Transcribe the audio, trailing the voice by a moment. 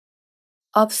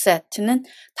upset는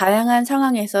다양한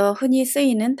상황에서 흔히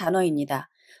쓰이는 단어입니다.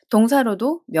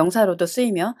 동사로도 명사로도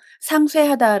쓰이며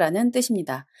상쇄하다라는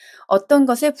뜻입니다. 어떤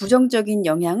것의 부정적인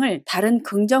영향을 다른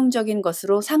긍정적인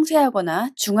것으로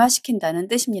상쇄하거나 중화시킨다는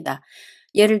뜻입니다.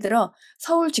 예를 들어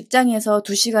서울 직장에서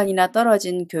 2시간이나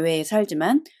떨어진 교외에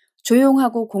살지만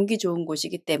조용하고 공기 좋은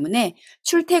곳이기 때문에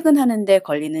출퇴근하는 데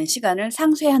걸리는 시간을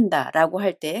상쇄한다라고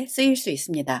할 때 쓰일 수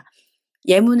있습니다.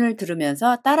 예문을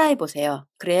들으면서 따라해 보세요.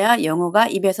 그래야 영어가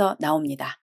입에서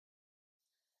나옵니다.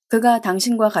 그가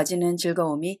당신과 가지는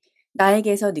즐거움이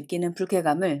나에게서 느끼는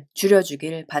불쾌감을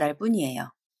줄여주길 바랄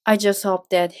뿐이에요. I just hope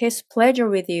that his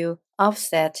pleasure with you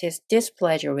offsets his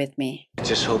displeasure with me. I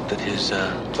just hope that his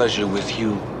pleasure with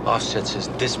you offsets his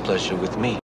displeasure with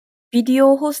me.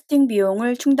 비디오 호스팅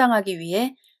비용을 충당하기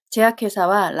위해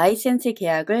제약회사와 라이센스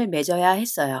계약을 맺어야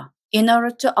했어요. In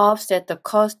order to offset the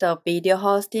cost of video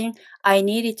hosting, I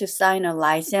needed to sign a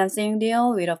licensing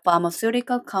deal with a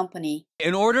pharmaceutical company.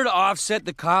 In order to offset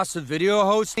the cost of video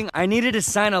hosting, I needed to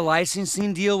sign a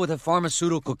licensing deal with a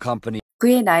pharmaceutical company.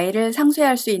 그의 나이를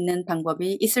상쇄할 수 있는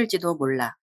방법이 있을지도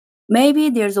몰라. Maybe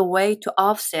there's a way to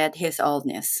offset his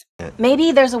oldness.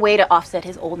 Maybe there's a way to offset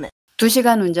his oldness.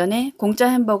 2시간 운전에 공짜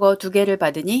햄버거 2개를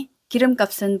받으니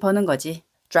기름값은 버는 거지.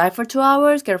 Drive for 2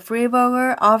 hours, get a free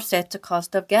burger, offset the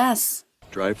cost of gas.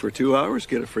 Drive for 2 hours,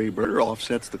 get a free burger,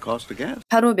 offsets the cost of gas.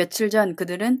 바로 며칠 전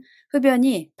그들은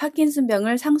흡연이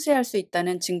파킨슨병을 상쇄할 수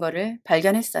있다는 증거를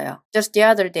발견했어요. Just the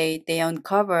other day, they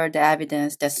uncovered the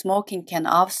evidence that smoking can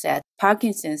offset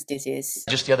Parkinson's disease.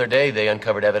 Just the other day, they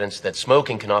uncovered evidence that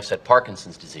smoking can offset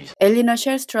Parkinson's disease. 엘리너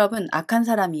쉘스트럽은 악한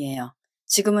사람이에요.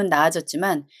 지금은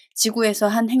나아졌지만 지구에서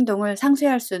한 행동을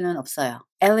상쇄할 수는 없어요.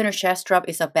 Eleanor Shellstrop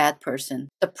is a bad person.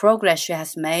 The progress she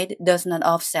has made does not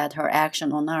offset her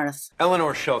action on Earth.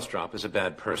 Eleanor Shellstrop is a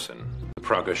bad person. The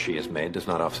progress she has made does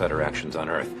not offset her actions on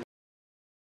Earth.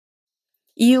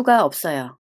 이유가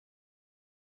없어요.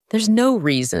 There's no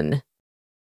reason.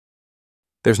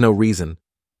 There's no reason.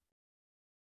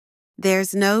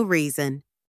 There's no reason.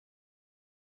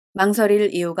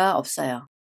 망설일 이유가 없어요.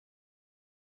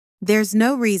 There's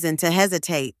no reason to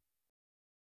hesitate.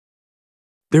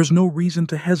 There's no reason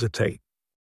to hesitate.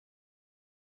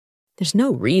 There's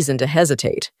no reason to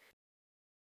hesitate.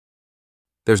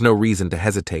 There's no reason to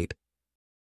hesitate.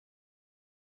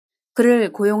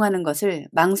 그를 고용하는 것을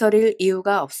망설일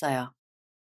이유가 없어요.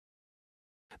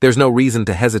 There's no reason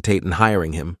to hesitate in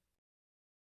hiring him.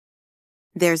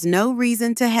 There's no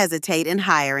reason to hesitate in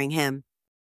hiring him.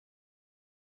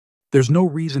 There's no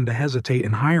reason to hesitate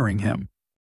in hiring him.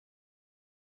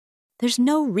 There's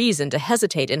no reason to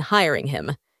hesitate in hiring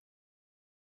him.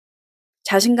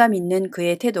 자신감 있는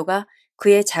그의 태도가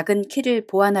그의 작은 키를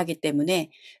보완하기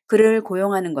때문에 그를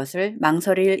고용하는 것을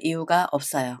망설일 이유가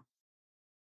없어요.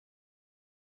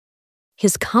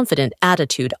 His confident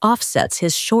attitude offsets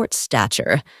his short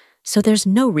stature, so there's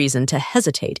no reason to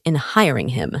hesitate in hiring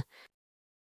him.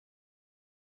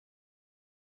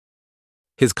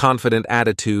 His confident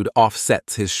attitude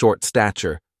offsets his short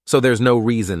stature, so there's no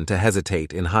reason to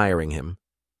hesitate in hiring him.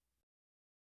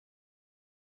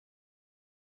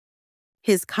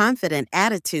 His confident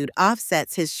attitude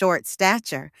offsets his short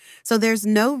stature, so there's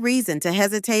no reason to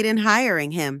hesitate in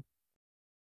hiring him.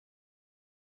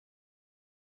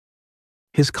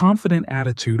 His confident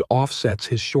attitude offsets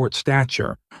his short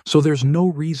stature, so there's no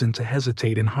reason to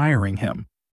hesitate in hiring him.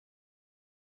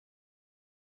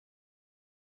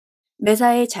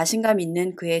 매사에 자신감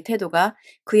있는 그의 태도가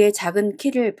그의 작은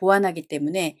키를 보완하기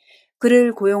때문에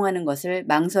그를 고용하는 것을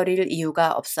망설일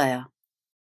이유가 없어요.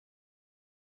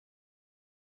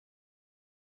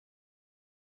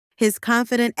 His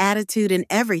confident attitude in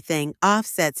everything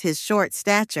offsets his short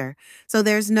stature, so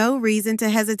there's no reason to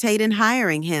hesitate in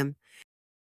hiring him.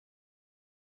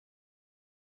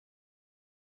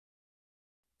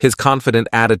 His confident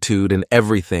attitude in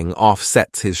everything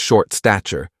offsets his short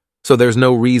stature, so there's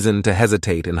no reason to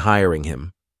hesitate in hiring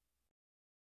him.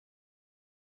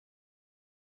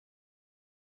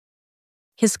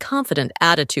 His confident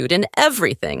attitude in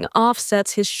everything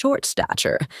offsets his short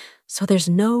stature, so there's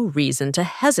no reason to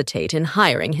hesitate in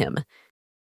hiring him.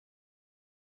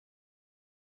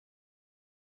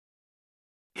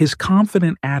 His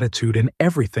confident attitude in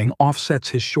everything offsets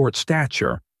his short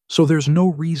stature, so there's no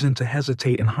reason to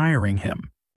hesitate in hiring him.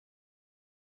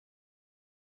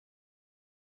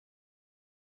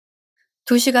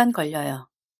 2시간 걸려요.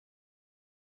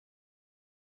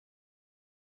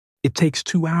 It takes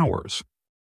 2 hours.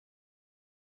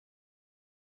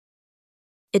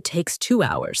 It takes 2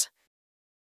 hours.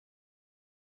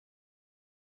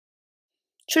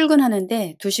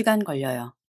 출근하는데 2시간 걸려요. 2시간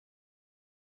걸려요.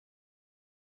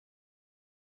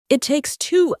 It takes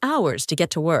 2 hours to get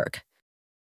to work.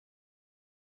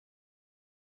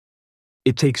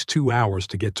 It takes 2 hours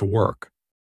to get to work.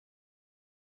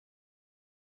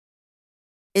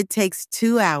 It takes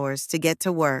 2 hours to get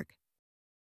to work.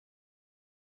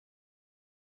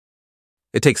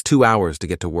 It takes 2 hours to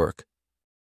get to work.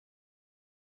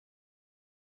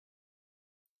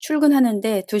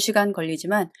 출근하는데 2시간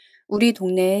걸리지만 우리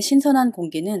동네의 신선한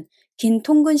공기는 긴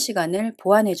통근 시간을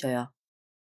보완해줘요.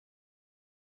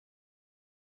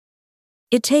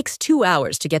 It takes 2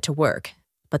 hours to get to work,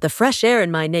 but the fresh air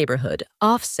in my neighborhood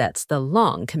offsets the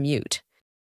long commute.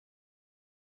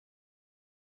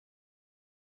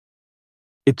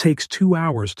 It takes 2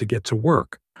 hours to get to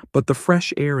work, but the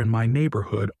fresh air in my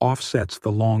neighborhood offsets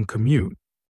the long commute.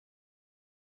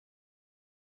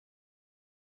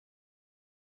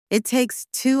 It takes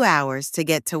 2 hours to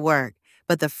get to work,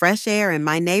 but the fresh air in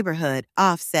my neighborhood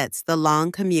offsets the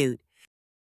long commute.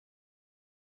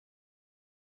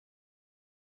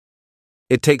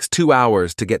 It takes 2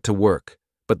 hours to get to work,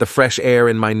 but the fresh air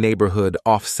in my neighborhood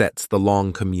offsets the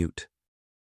long commute.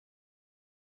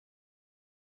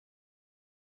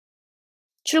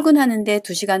 출근하는데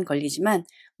 2시간 걸리지만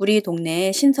우리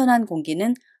동네의 신선한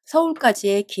공기는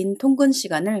서울까지의 긴 통근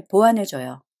시간을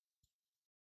보완해줘요.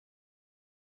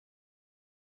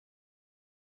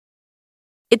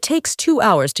 It takes 2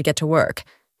 hours to get to work,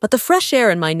 but the fresh air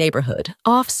in my neighborhood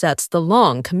offsets the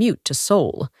long commute to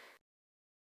Seoul.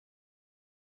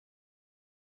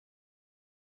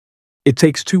 It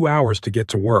takes 2 hours to get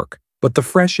to work, but the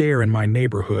fresh air in my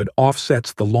neighborhood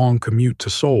offsets the long commute to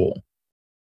Seoul.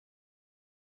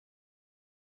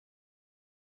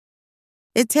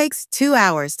 It takes 2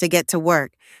 hours to get to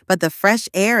work, but the fresh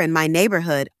air in my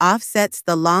neighborhood offsets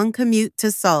the long commute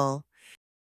to Seoul.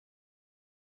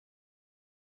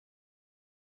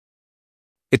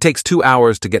 It takes 2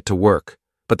 hours to get to work,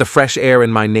 but the fresh air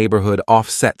in my neighborhood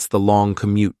offsets the long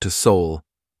commute to Seoul.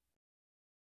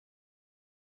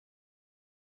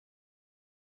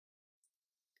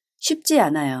 쉽지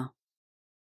않아요.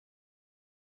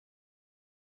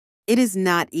 It is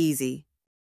not easy.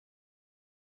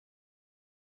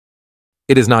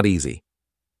 It is not easy.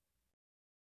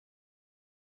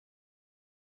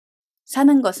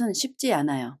 사는 것은 쉽지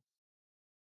않아요.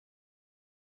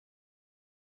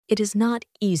 It is not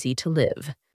easy to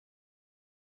live.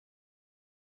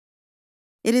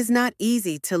 It is not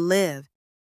easy to live.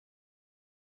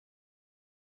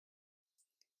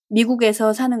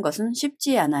 미국에서 사는 것은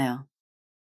쉽지 않아요.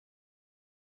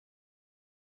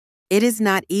 It is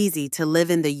not easy to live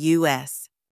in the U.S.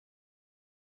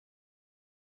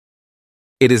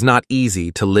 It is not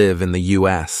easy to live in the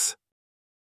U.S.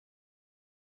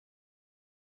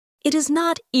 It is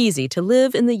not easy to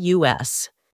live in the U.S.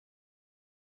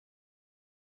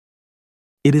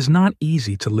 It is not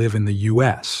easy to live in the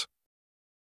U.S.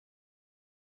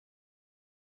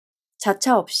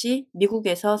 자차 없이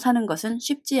미국에서 사는 것은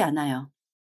쉽지 않아요.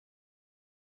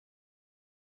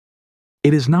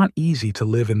 It is not easy to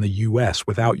live in the U.S.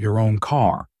 without your own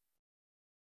car.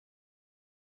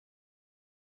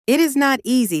 It is not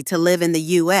easy to live in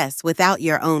the U.S. without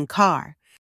your own car.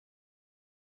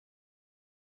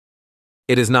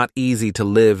 It is not easy to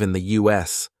live in the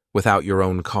U.S. without your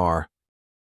own car.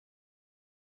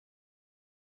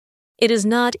 It is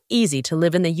not easy to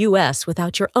live in the U.S.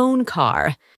 without your own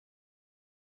car.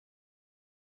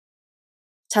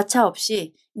 자차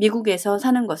없이 미국에서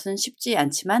사는 것은 쉽지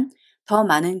않지만 더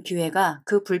많은 기회가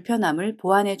그 불편함을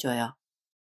보완해줘요.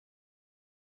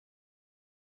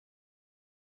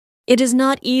 It is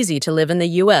not easy to live in the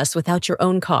U.S. without your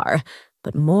own car,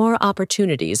 but more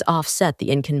opportunities offset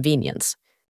the inconvenience.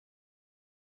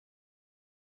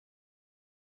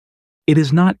 It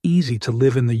is not easy to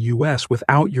live in the U.S.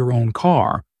 without your own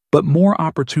car, but more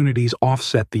opportunities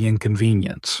offset the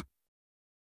inconvenience.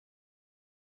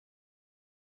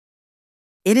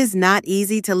 It is not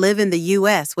easy to live in the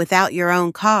U.S. without your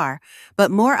own car,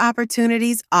 but more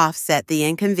opportunities offset the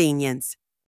inconvenience.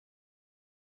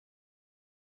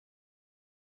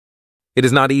 It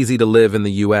is not easy to live in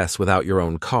the U.S. without your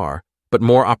own car, but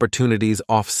more opportunities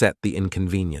offset the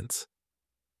inconvenience.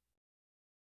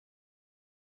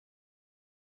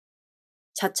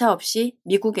 자차 없이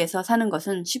미국에서 사는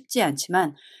것은 쉽지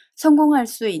않지만 성공할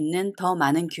수 있는 더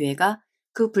많은 기회가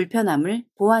그 불편함을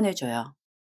보완해줘요.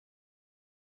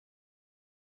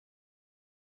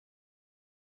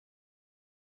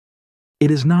 It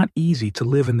is not easy to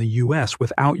live in the U.S.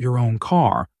 without your own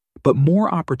car, but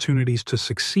more opportunities to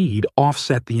succeed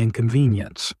offset the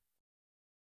inconvenience.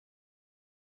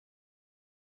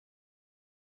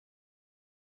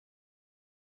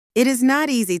 It is not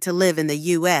easy to live in the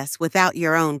U.S. without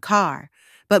your own car,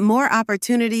 but more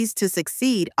opportunities to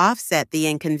succeed offset the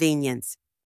inconvenience.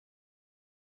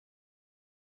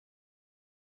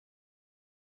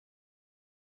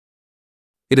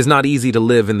 It is not easy to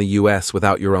live in the U.S.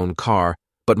 without your own car,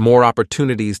 but more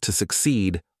opportunities to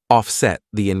succeed offset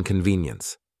the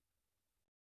inconvenience.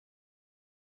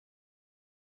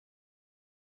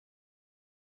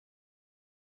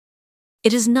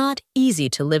 It is not easy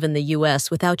to live in the U.S.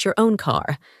 without your own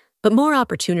car, but more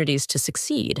opportunities to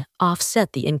succeed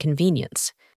offset the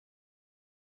inconvenience.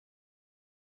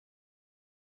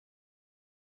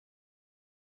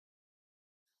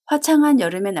 화창한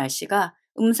여름의 날씨가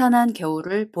음산한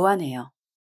겨울을 보완해요.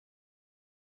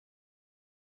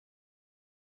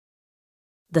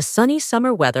 The sunny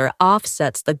summer weather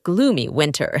offsets the gloomy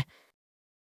winter.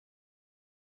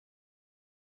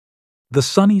 The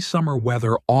sunny summer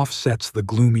weather offsets the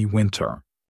gloomy winter.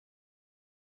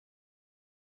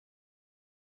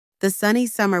 The sunny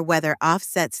summer weather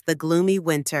offsets the gloomy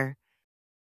winter.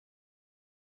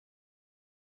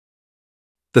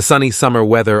 The sunny summer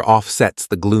weather offsets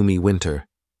the gloomy winter.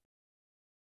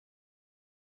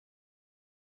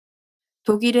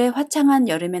 독일의 화창한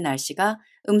여름의 날씨가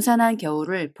음산한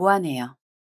겨울을 보완해요.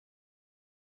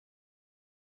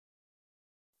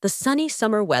 The sunny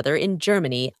summer weather in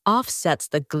Germany offsets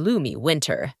the gloomy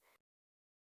winter.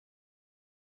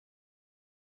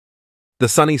 The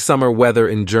sunny summer weather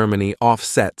in Germany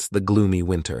offsets the gloomy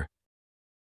winter.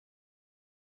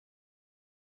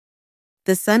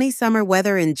 The sunny summer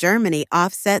weather in Germany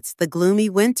offsets the gloomy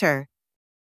winter.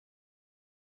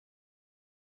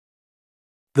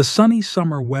 The sunny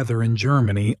summer weather in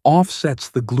Germany offsets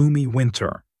the gloomy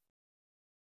winter.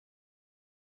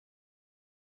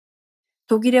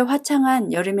 독일의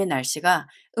화창한 여름의 날씨가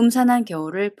음산한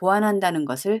겨울을 보완한다는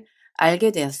것을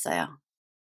알게 되었어요.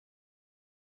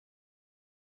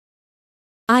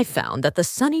 I found that the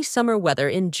sunny summer weather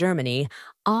in Germany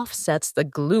offsets the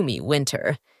gloomy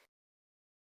winter.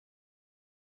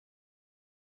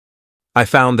 I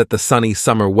found that the sunny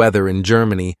summer weather in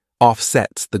Germany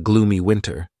offsets the gloomy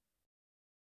winter.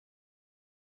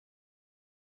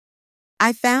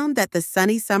 I found that the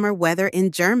sunny summer weather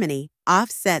in Germany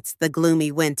offsets the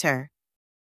gloomy winter.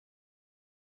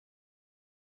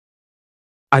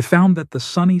 I found that the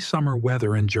sunny summer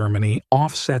weather in Germany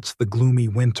offsets the gloomy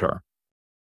winter.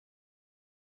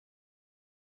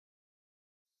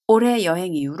 올해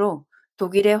여행 이후로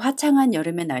독일의 화창한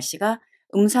여름의 날씨가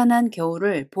음산한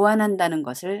겨울을 보완한다는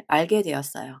것을 알게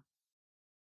되었어요.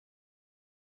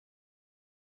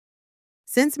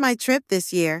 Since my trip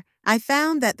this year, I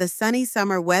found that the sunny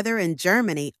summer weather in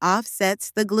Germany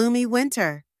offsets the gloomy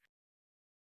winter.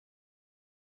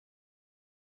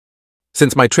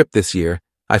 Since my trip this year,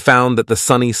 I found that the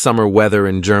sunny summer weather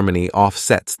in Germany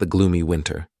offsets the gloomy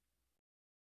winter.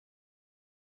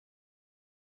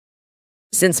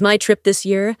 Since my trip this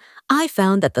year, I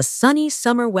found that the sunny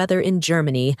summer weather in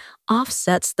Germany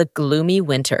offsets the gloomy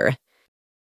winter.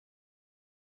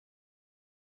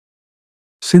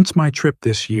 Since my trip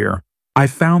this year, I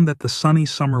found that the sunny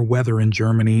summer weather in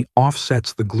Germany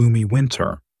offsets the gloomy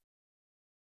winter.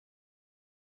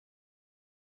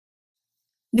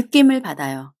 느낌을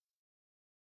받아요.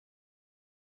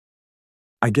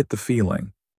 I get the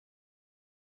feeling.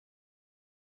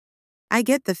 I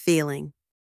get the feeling.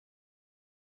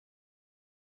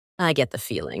 I get the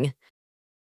feeling.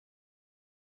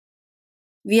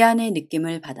 위안의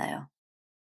느낌을 받아요.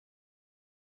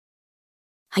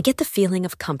 I get the feeling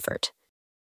of comfort.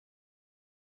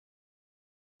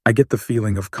 I get the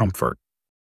feeling of comfort.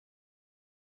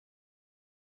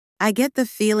 I get the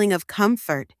feeling of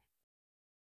comfort.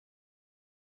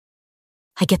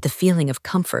 I get the feeling of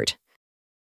comfort.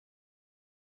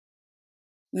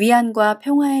 위안과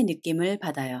평화의 느낌을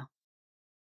받아요.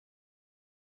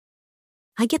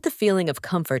 I get the feeling of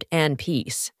comfort and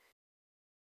peace.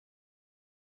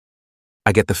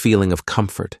 I get the feeling of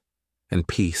comfort and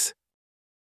peace.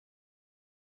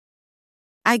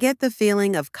 I get the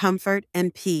feeling of comfort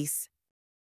and peace.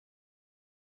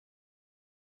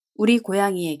 우리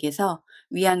고양이에게서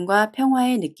위안과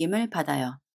평화의 느낌을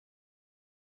받아요.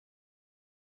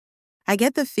 I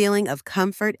get the feeling of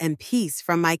comfort and peace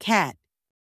from my cat.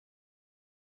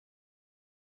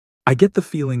 I get the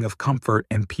feeling of comfort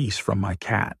and peace from my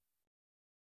cat.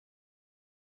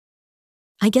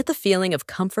 I get the feeling of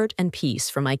comfort and peace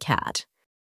from my cat.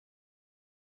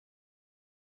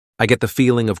 I get the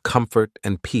feeling of comfort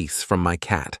and peace from my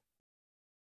cat.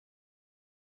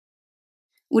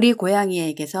 우리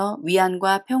고양이에게서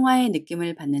위안과 평화의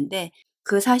느낌을 받는데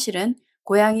그 사실은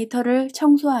고양이 털을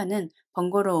청소하는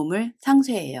번거로움을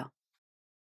상쇄해요.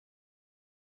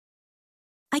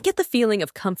 I get the feeling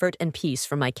of comfort and peace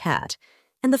from my cat,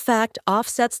 and the fact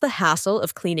offsets the hassle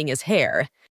of cleaning his hair.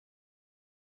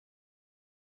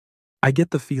 I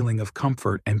get the feeling of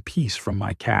comfort and peace from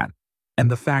my cat, and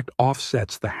the fact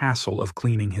offsets the hassle of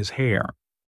cleaning his hair.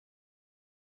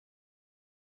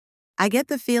 I get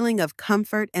the feeling of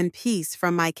comfort and peace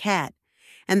from my cat,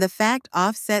 and the fact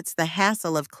offsets the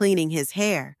hassle of cleaning his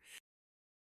hair.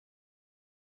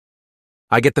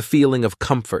 I get the feeling of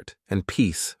comfort and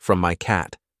peace from my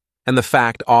cat, and the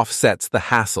fact offsets the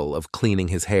hassle of cleaning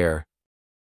his hair.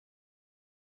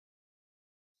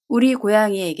 우리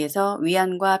고양이에게서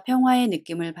위안과 평화의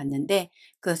느낌을 받는데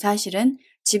그 사실은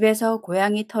집에서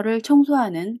고양이 털을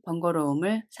청소하는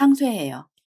번거로움을 상쇄해요.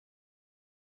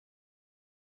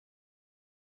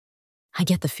 I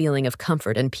get the feeling of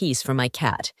comfort and peace from my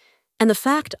cat, and the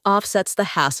fact offsets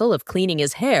the hassle of cleaning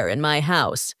his hair in my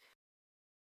house.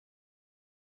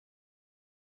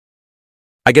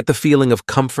 I get the feeling of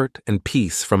comfort and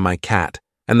peace from my cat,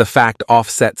 and the fact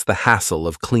offsets the hassle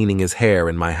of cleaning his hair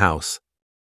in my house.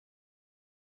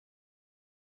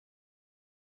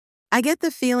 I get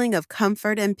the feeling of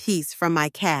comfort and peace from my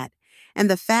cat, and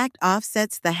the fact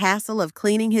offsets the hassle of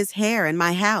cleaning his hair in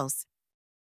my house.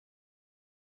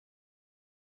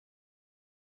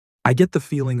 I get the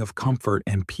feeling of comfort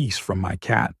and peace from my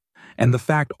cat, and the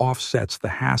fact offsets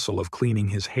the hassle of cleaning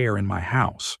his hair in my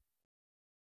house.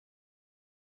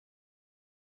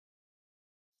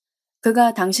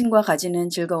 그가 당신과 가지는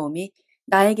즐거움이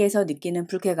나에게서 느끼는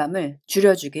불쾌감을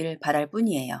줄여주길 바랄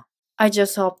뿐이에요. I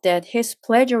just hope that his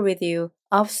pleasure with you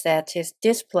offsets his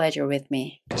displeasure with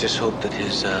me. I just hope that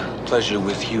his pleasure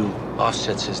with you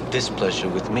offsets his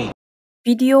displeasure with me.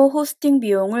 비디오 호스팅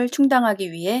비용을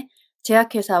충당하기 위해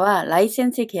제약회사와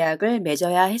라이센스 계약을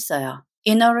맺어야 했어요.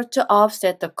 In order to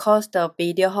offset the cost of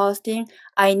video hosting,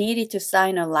 I needed to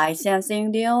sign a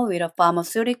licensing deal with a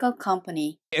pharmaceutical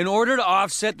company. In order to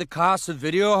offset the cost of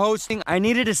video hosting, I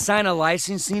needed to sign a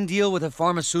licensing deal with a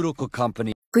pharmaceutical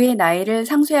company. 그의 나이를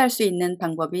상쇄할 수 있는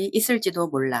방법이 있을지도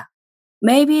몰라.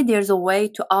 Maybe there's a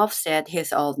way to offset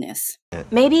his oldness.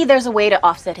 Maybe there's a way to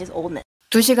offset his oldness.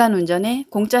 2시간 운전에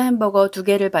공짜 햄버거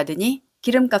 2개를 받으니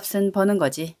기름값은 버는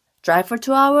거지. Drive for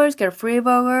 2 hours, get a free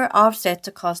burger, offset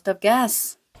the cost of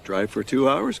gas. Drive for 2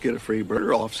 hours, get a free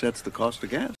burger, offsets the cost of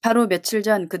gas. 바로 며칠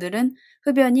전 그들은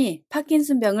흡연이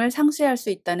파킨슨병을 상쇄할 수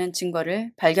있다는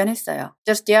증거를 발견했어요.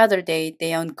 Just the other day,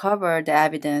 they uncovered the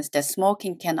evidence that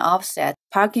smoking can offset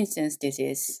Parkinson's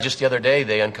disease. Just the other day,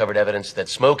 they uncovered evidence that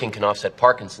smoking can offset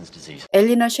Parkinson's disease.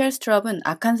 엘리너 쉘스트럽은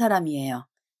악한 사람이에요.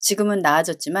 지금은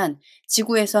나아졌지만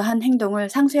지구에서 한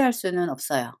행동을 상쇄할 수는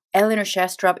없어요. Eleanor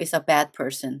Shellstrop is a bad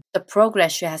person. The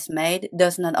progress she has made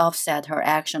does not offset her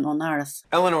action on Earth.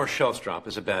 Eleanor Shellstrop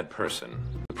is a bad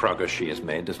person. The progress she has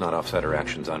made does not offset her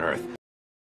actions on Earth.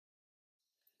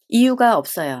 이유가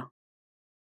없어요.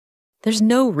 There's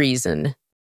no reason.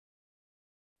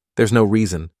 There's no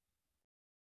reason.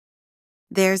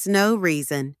 There's no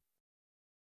reason.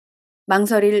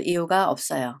 망설일 이유가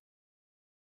없어요.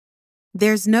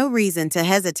 There's no reason to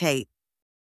hesitate.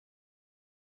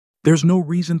 There's no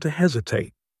reason to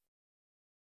hesitate.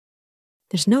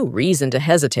 There's no reason to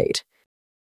hesitate.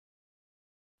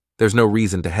 There's no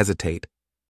reason to hesitate.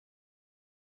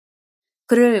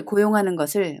 그를 고용하는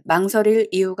것을 망설일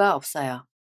이유가 없어요.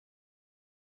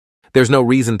 There's no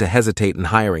reason to hesitate in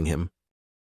hiring him.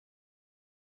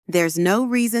 There's no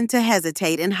reason to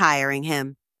hesitate in hiring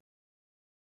him.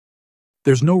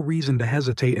 There's no reason to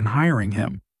hesitate in hiring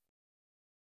him.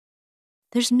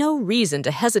 There's no reason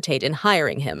to hesitate in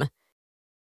hiring him.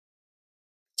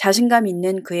 자신감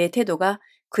있는 그의 태도가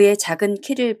그의 작은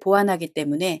키를 보완하기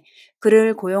때문에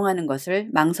그를 고용하는 것을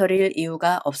망설일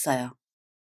이유가 없어요.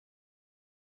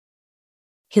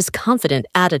 His confident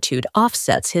attitude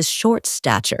offsets his short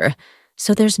stature,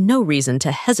 so there's no reason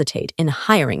to hesitate in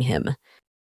hiring him.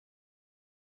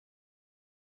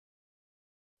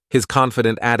 His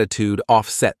confident attitude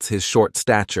offsets his short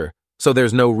stature, so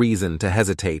there's no reason to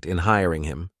hesitate in hiring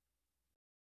him.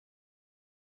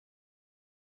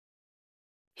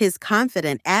 His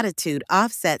confident attitude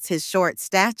offsets his short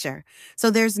stature,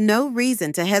 so there's no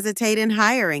reason to hesitate in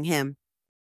hiring him.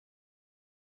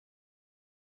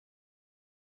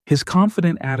 His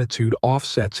confident attitude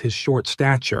offsets his short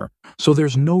stature, so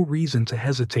there's no reason to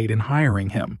hesitate in hiring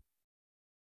him.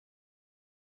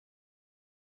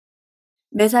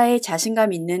 매사에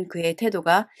자신감 있는 그의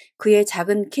태도가 그의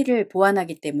작은 키를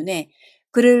보완하기 때문에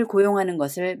그를 고용하는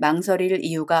것을 망설일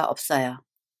이유가 없어요.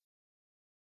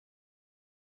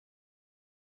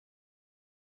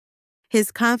 His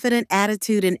confident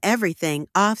attitude in everything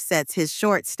offsets his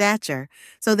short stature,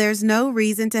 so there's no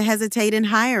reason to hesitate in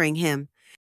hiring him.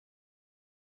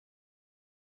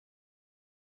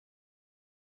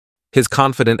 His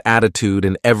confident attitude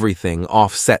in everything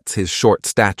offsets his short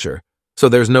stature, so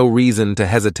there's no reason to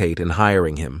hesitate in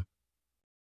hiring him.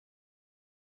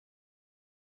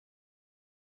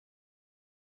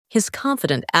 His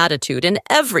confident attitude in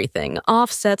everything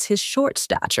offsets his short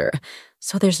stature,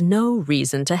 so there's no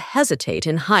reason to hesitate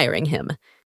in hiring him.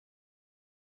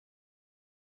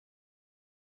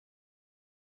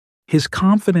 His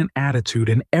confident attitude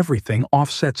in everything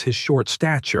offsets his short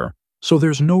stature, so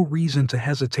there's no reason to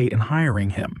hesitate in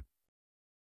hiring him.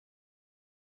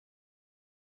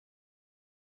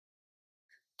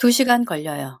 2시간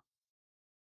걸려요.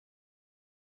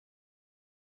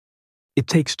 It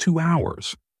takes 2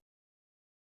 hours.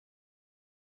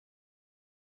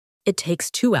 It takes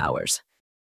 2 hours.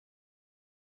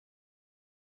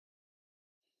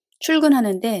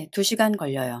 출근하는데 2시간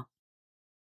걸려요.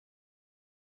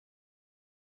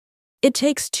 It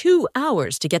takes 2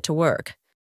 hours to get to work.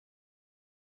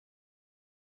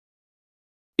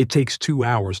 It takes 2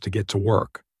 hours to get to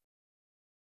work.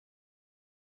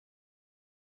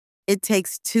 It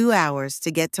takes 2 hours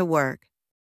to get to work.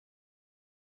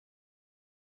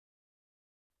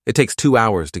 It takes 2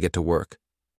 hours to get to work.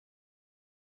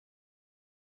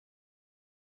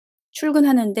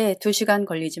 출근하는데 2시간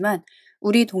걸리지만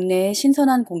우리 동네의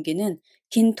신선한 공기는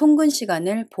긴 통근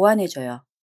시간을 보완해줘요.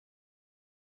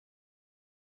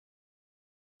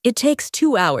 It takes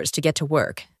 2 hours to get to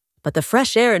work, but the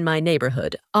fresh air in my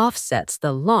neighborhood offsets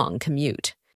the long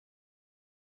commute.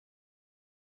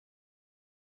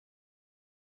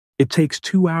 It takes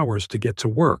 2 hours to get to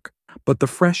work, but the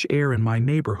fresh air in my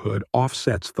neighborhood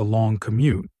offsets the long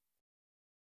commute.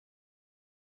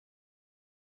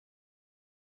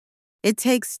 It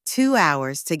takes 2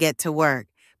 hours to get to work,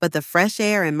 but the fresh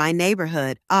air in my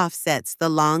neighborhood offsets the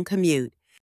long commute.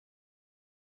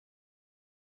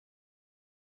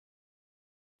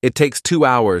 It takes 2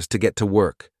 hours to get to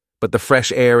work, but the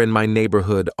fresh air in my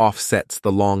neighborhood offsets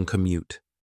the long commute.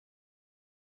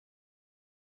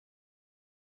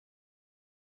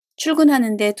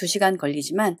 출근하는데 2시간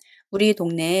걸리지만 우리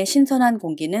동네의 신선한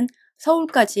공기는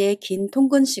서울까지의 긴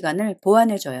통근 시간을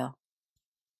보완해줘요.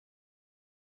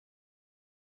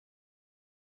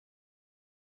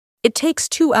 It takes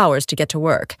 2 hours to get to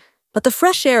work, but the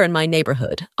fresh air in my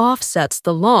neighborhood offsets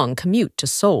the long commute to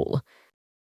Seoul.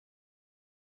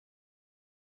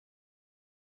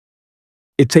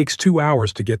 It takes 2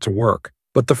 hours to get to work,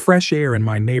 but the fresh air in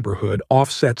my neighborhood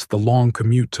offsets the long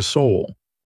commute to Seoul.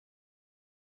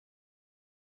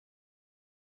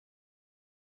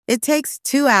 It takes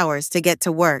 2 hours to get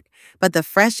to work, but the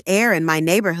fresh air in my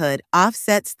neighborhood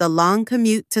offsets the long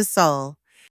commute to Seoul.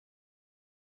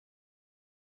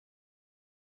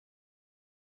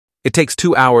 It takes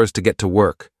 2 hours to get to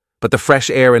work, but the fresh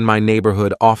air in my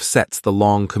neighborhood offsets the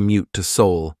long commute to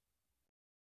Seoul.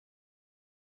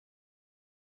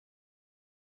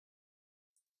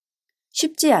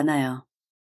 쉽지 않아요.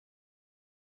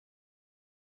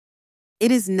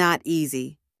 It is not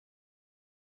easy.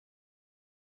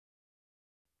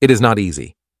 It is not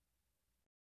easy.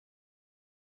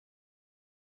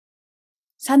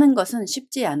 사는 것은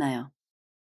쉽지 않아요.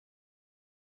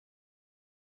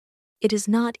 It is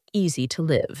not easy to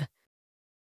live.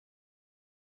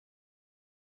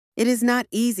 It is not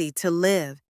easy to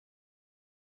live.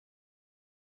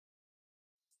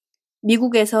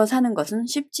 미국에서 사는 것은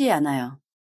쉽지 않아요.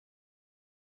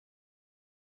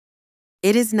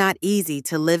 It is not easy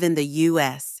to live in the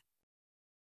U.S.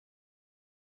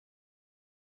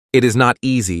 It is not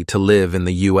easy to live in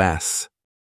the U.S.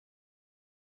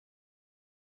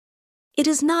 It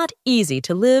is not easy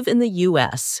to live in the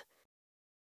U.S.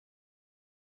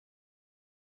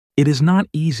 It is not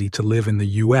easy to live in the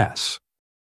U.S.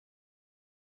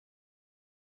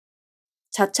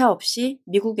 자차 없이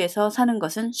미국에서 사는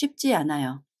것은 쉽지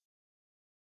않아요.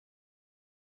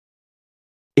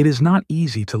 It is not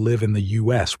easy to live in the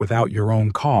U.S. without your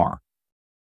own car.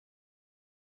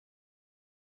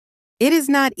 It is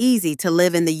not easy to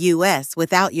live in the U.S.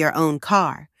 without your own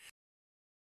car.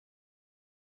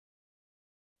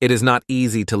 It is not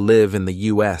easy to live in the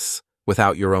U.S.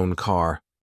 without your own car.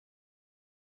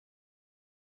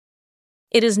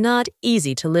 It is not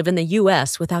easy to live in the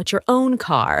U.S. without your own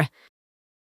car.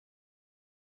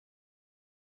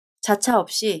 자차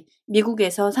없이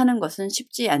미국에서 사는 것은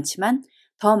쉽지 않지만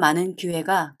더 많은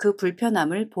기회가 그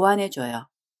불편함을 보완해줘요.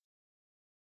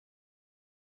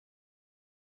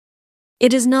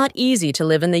 It is not easy to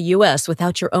live in the U.S.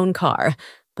 without your own car,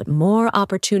 but more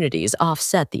opportunities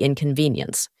offset the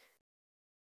inconvenience.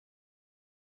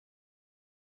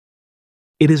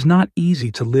 It is not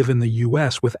easy to live in the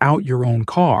U.S. without your own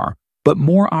car, but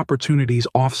more opportunities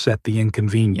offset the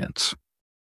inconvenience.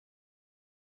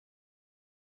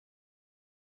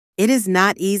 It is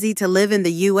not easy to live in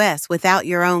the U.S. without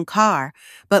your own car,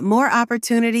 but more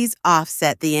opportunities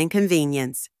offset the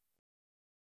inconvenience.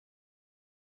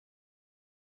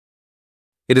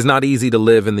 It is not easy to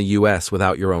live in the U.S.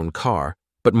 without your own car,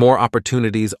 but more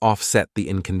opportunities offset the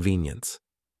inconvenience.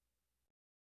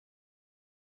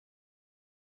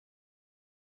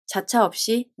 자차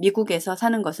없이 미국에서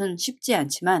사는 것은 쉽지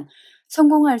않지만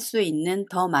성공할 수 있는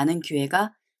더 많은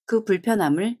기회가 그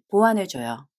불편함을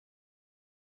보완해줘요.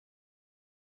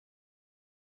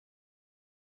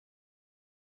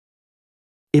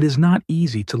 It is not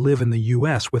easy to live in the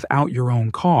U.S. without your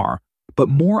own car, but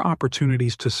more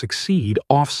opportunities to succeed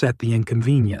offset the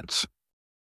inconvenience.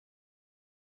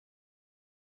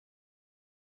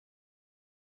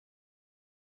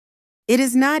 It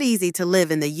is not easy to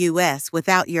live in the U.S.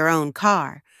 without your own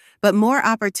car, but more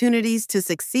opportunities to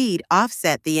succeed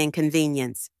offset the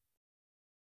inconvenience.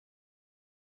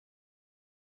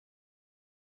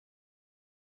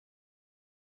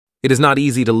 It is not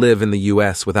easy to live in the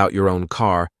U.S. without your own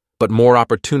car, but more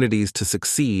opportunities to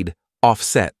succeed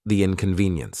offset the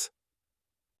inconvenience.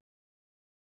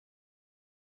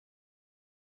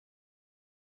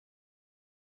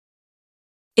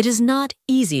 It is not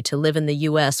easy to live in the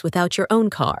U.S. without your own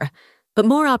car, but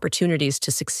more opportunities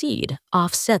to succeed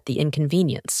offset the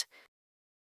inconvenience.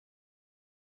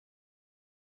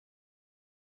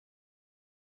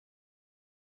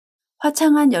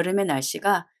 화창한 여름의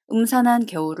날씨가 음산한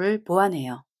겨울을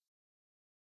보완해요.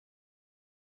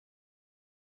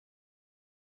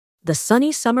 The sunny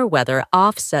summer weather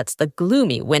offsets the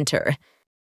gloomy winter.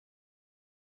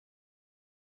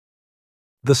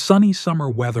 The sunny summer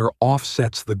weather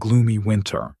offsets the gloomy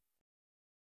winter.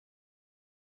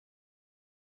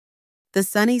 The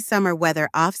sunny summer weather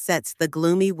offsets the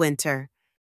gloomy winter.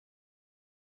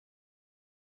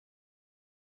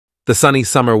 The sunny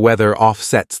summer weather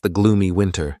offsets the gloomy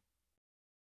winter.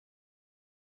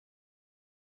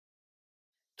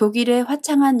 독일의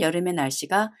화창한 여름의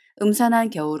날씨가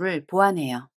음산한 겨울을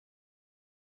보완해요.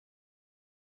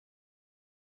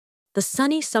 The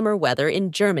sunny summer weather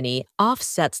in Germany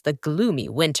offsets the gloomy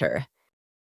winter.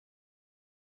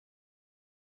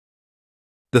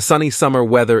 The sunny summer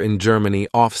weather in Germany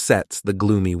offsets the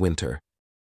gloomy winter.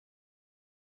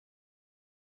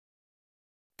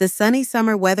 The sunny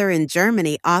summer weather in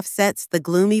Germany offsets the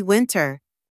gloomy winter.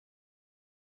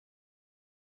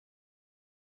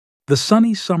 The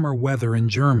sunny summer weather in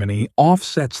Germany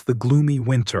offsets the gloomy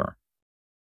winter.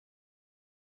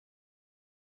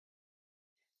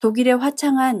 독일의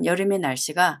화창한 여름의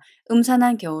날씨가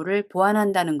음산한 겨울을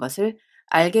보완한다는 것을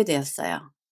알게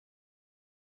되었어요.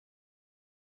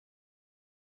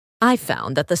 I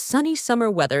found that the sunny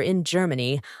summer weather in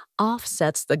Germany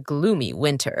offsets the gloomy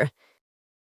winter.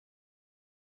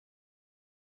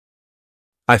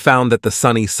 I found that the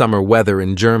sunny summer weather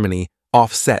in Germany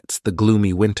offsets the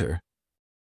gloomy winter.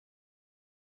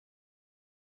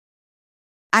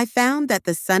 I found that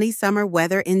the sunny summer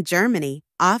weather in Germany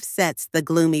offsets the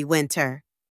gloomy winter.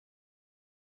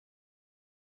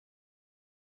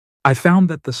 I found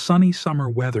that the sunny summer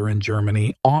weather in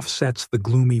Germany offsets the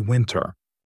gloomy winter.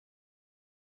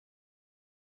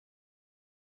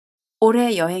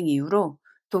 올해 여행 이후로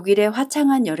독일의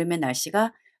화창한 여름의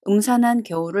날씨가 음산한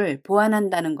겨울을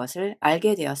보완한다는 것을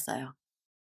알게 되었어요.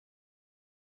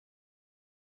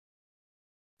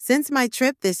 Since my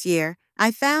trip this year, I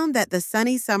found that the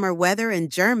sunny summer weather in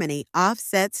Germany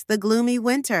offsets the gloomy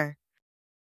winter.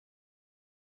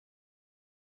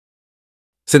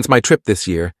 Since my trip this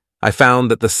year, I found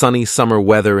that the sunny summer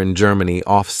weather in Germany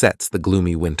offsets the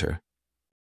gloomy winter.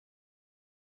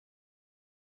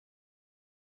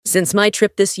 Since my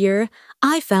trip this year,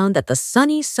 I found that the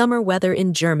sunny summer weather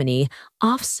in Germany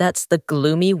offsets the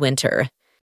gloomy winter.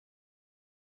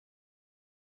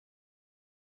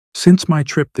 Since my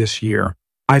trip this year,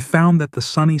 I found that the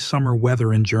sunny summer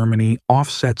weather in Germany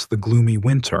offsets the gloomy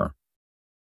winter.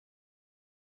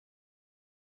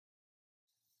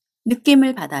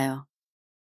 느낌을 받아요.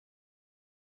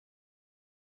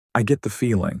 I get the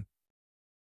feeling.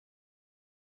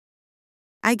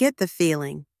 I get the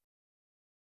feeling.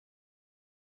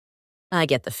 I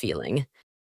get the feeling.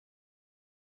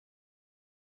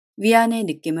 위안의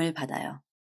느낌을 받아요.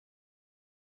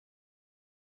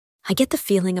 I get the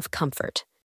feeling of comfort.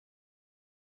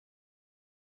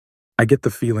 I get the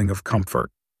feeling of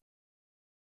comfort.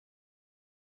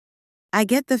 I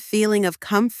get the feeling of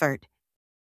comfort.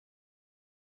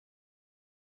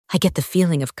 I get the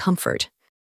feeling of comfort.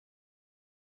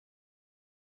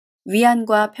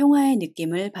 위안과 평화의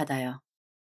느낌을 받아요.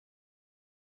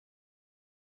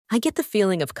 I get the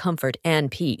feeling of comfort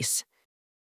and peace.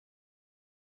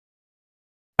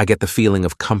 I get the feeling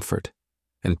of comfort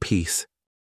and peace.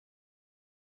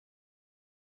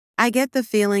 I get the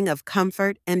feeling of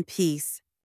comfort and peace.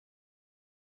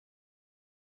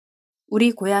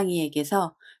 우리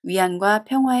고양이에게서 위안과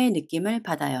평화의 느낌을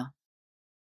받아요.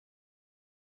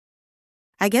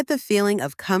 I get the feeling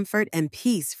of comfort and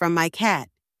peace from my cat.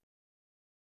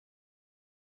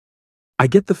 I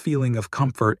get the feeling of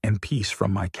comfort and peace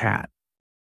from my cat.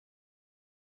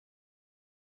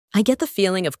 I get the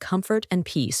feeling of comfort and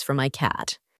peace from my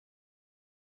cat.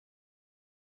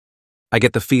 I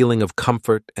get the feeling of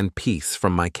comfort and peace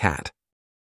from my cat.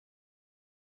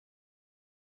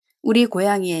 우리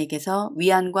고양이에게서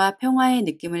위안과 평화의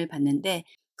느낌을 받는데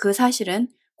그 사실은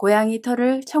고양이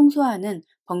털을 청소하는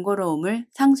번거로움을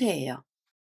상쇄해요.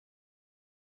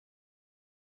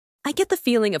 I get the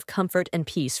feeling of comfort and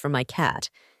peace from my cat,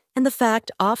 and the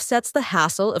fact offsets the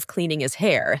hassle of cleaning his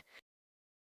hair.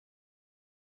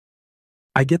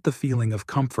 I get the feeling of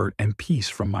comfort and peace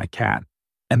from my cat,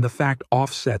 and the fact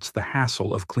offsets the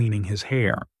hassle of cleaning his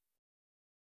hair.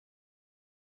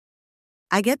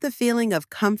 I get the feeling of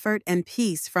comfort and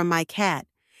peace from my cat,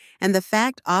 and the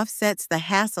fact offsets the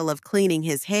hassle of cleaning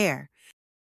his hair.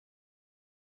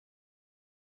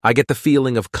 I get the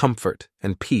feeling of comfort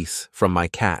and peace from my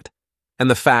cat, and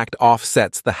the fact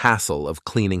offsets the hassle of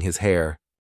cleaning his hair.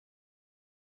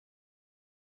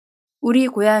 우리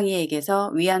고양이에게서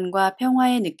위안과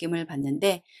평화의 느낌을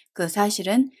받는데 그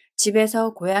사실은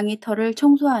집에서 고양이 털을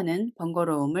청소하는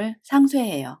번거로움을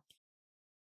상쇄해요.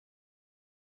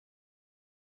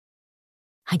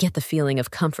 I get the feeling of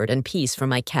comfort and peace from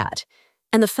my cat,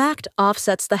 and the fact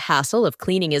offsets the hassle of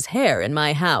cleaning his hair in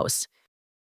my house.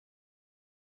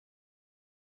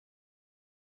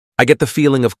 I get the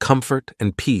feeling of comfort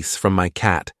and peace from my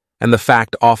cat, and the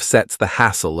fact offsets the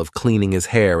hassle of cleaning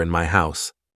his hair in my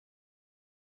house.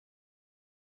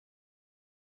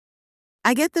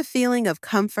 I get the feeling of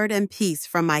comfort and peace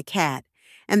from my cat,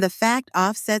 and the fact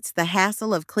offsets the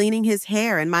hassle of cleaning his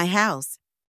hair in my house.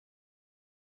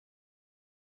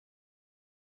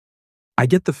 I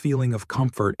get the feeling of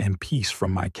comfort and peace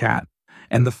from my cat,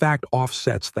 and the fact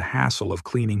offsets the hassle of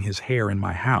cleaning his hair in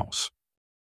my house.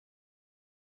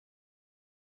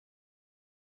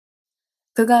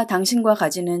 그가 당신과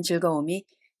가지는 즐거움이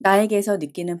나에게서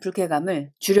느끼는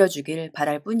불쾌감을 줄여주길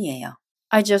바랄 뿐이에요.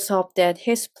 I just hope that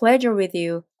his pleasure with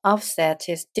you offsets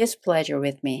his displeasure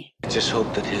with me. I just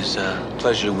hope that his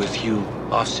pleasure with you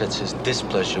offsets his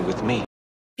displeasure with me.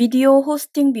 비디오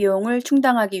호스팅 비용을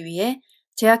충당하기 위해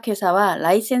제약회사와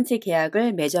라이센스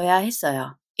계약을 맺어야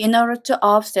했어요. In order to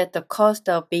offset the cost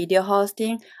of video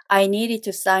hosting, I needed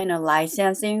to sign a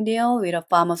licensing deal with a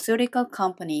pharmaceutical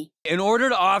company. In order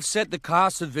to offset the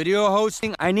cost of video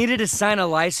hosting, I needed to sign a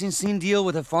licensing deal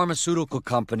with a pharmaceutical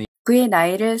company. 그의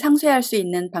나이를 상쇄할 수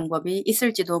있는 방법이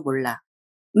있을지도 몰라.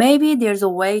 Maybe there's a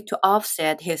way to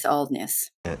offset his oldness.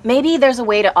 Maybe there's a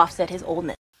way to offset his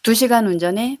oldness. 2시간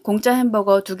운전에 공짜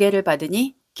햄버거 2개를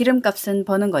받으니 기름값은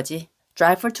버는 거지.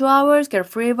 Drive for 2 hours, get a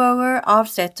free burger,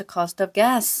 offsets the cost of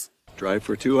gas. Drive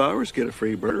for 2 hours, get a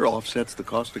free burger, offsets the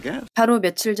cost of gas. 바로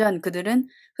며칠 전 그들은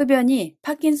흡연이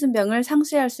파킨슨병을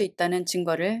상쇄할 수 있다는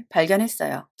증거를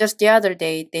발견했어요. Just the other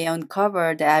day, they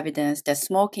uncovered the evidence that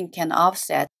smoking can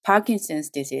offset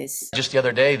Parkinson's disease. Just the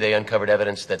other day, they uncovered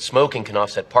evidence that smoking can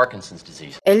offset Parkinson's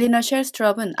disease. 엘리너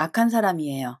쉘스트롭은 악한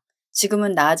사람이에요.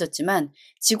 지금은 나아졌지만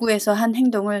지구에서 한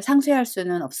행동을 상쇄할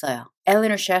수는 없어요.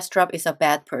 Eleanor Shellstrop is a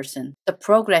bad person. The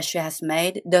progress she has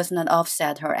made does not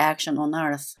offset her action on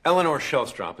Earth. Eleanor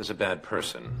Shellstrop is a bad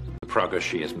person. The progress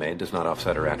she has made does not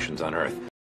offset her actions on Earth.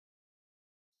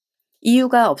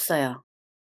 이유가 없어요.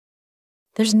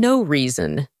 There's no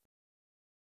reason.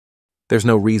 There's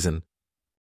no reason.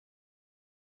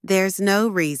 There's no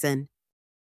reason.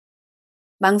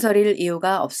 망설일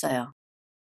이유가 없어요.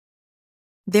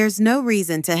 There's no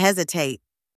reason to hesitate.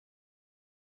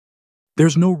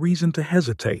 There's no reason to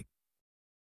hesitate.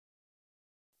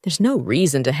 There's no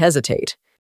reason to hesitate.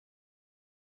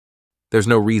 There's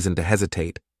no reason to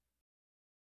hesitate.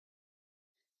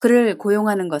 그를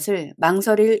고용하는 것을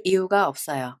망설일 이유가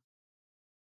없어요.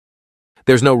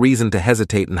 There's no reason to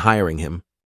hesitate in hiring him.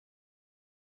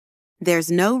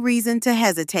 There's no reason to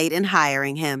hesitate in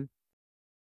hiring him.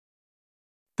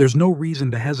 There's no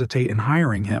reason to hesitate in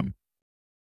hiring him.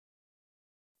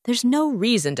 There's no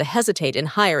reason to hesitate in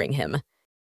hiring him.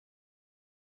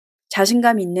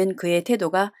 자신감 있는 그의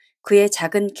태도가 그의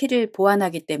작은 키를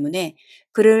보완하기 때문에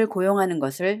그를 고용하는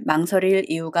것을 망설일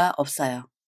이유가 없어요.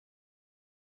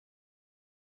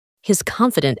 His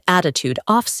confident attitude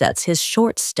offsets his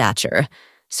short stature,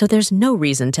 so there's no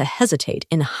reason to hesitate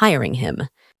in hiring him.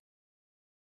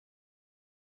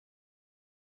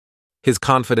 His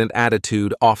confident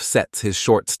attitude offsets his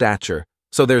short stature,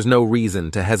 so there's no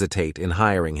reason to hesitate in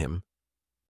hiring him.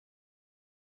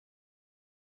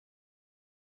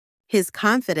 His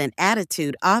confident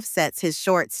attitude offsets his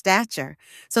short stature,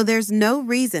 so there's no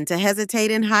reason to hesitate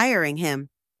in hiring him.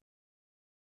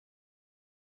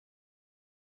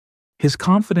 His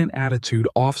confident attitude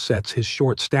offsets his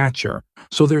short stature,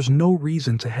 so there's no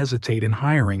reason to hesitate in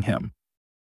hiring him.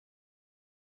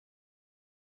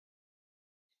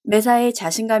 매사에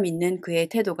자신감 있는 그의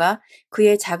태도가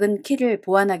그의 작은 키를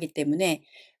보완하기 때문에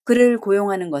그를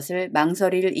고용하는 것을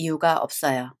망설일 이유가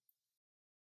없어요.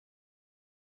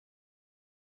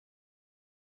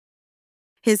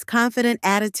 His confident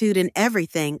attitude in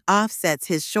everything offsets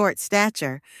his short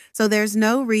stature, so there's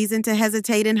no reason to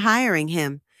hesitate in hiring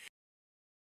him.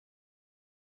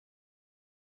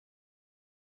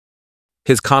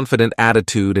 His confident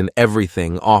attitude in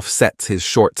everything offsets his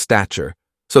short stature,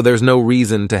 so there's no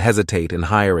reason to hesitate in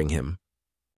hiring him.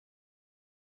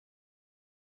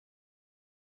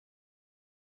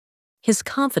 His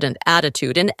confident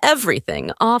attitude in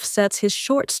everything offsets his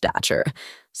short stature,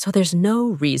 so there's no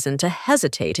reason to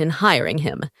hesitate in hiring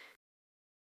him.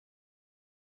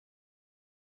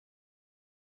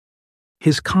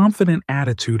 His confident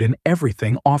attitude in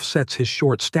everything offsets his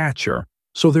short stature,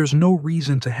 so there's no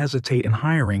reason to hesitate in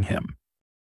hiring him.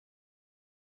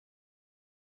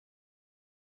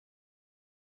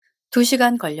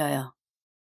 2시간 걸려요.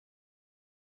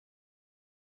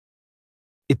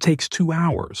 It takes 2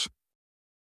 hours.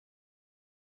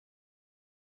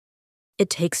 It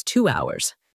takes 2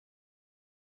 hours.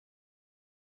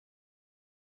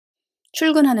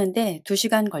 출근하는데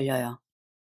 2시간 걸려요.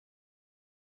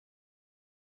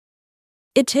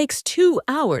 It takes 2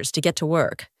 hours to get to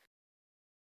work.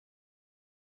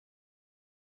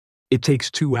 It takes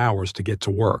 2 hours to get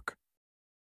to work.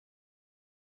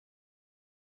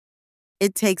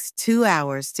 It takes 2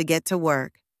 hours to get to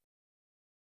work.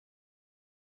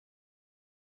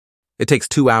 It takes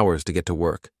 2 hours to get to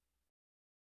work.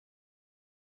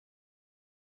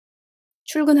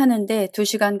 출근하는데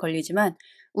 2시간 걸리지만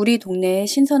우리 동네의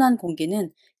신선한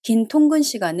공기는 긴 통근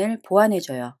시간을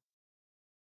보완해줘요.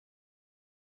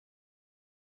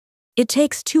 It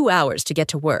takes 2 hours to get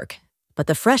to work, but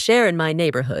the fresh air in my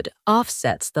neighborhood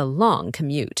offsets the long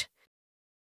commute.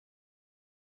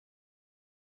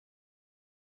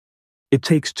 It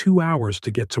takes 2 hours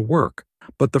to get to work,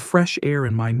 but the fresh air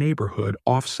in my neighborhood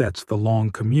offsets the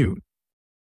long commute.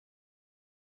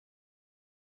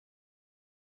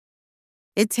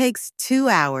 It takes 2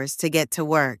 hours to get to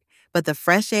work, but the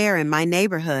fresh air in my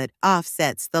neighborhood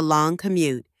offsets the long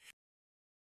commute.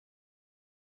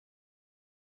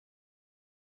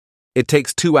 It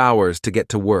takes 2 hours to get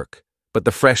to work, but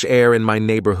the fresh air in my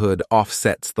neighborhood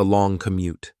offsets the long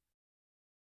commute.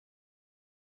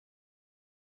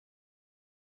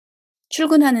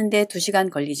 출근하는데 2시간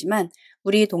걸리지만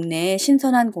우리 동네의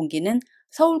신선한 공기는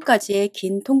서울까지의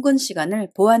긴 통근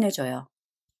시간을 보완해줘요.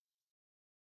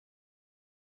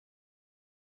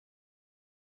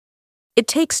 It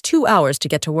takes 2 hours to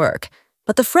get to work,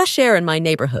 but the fresh air in my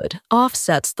neighborhood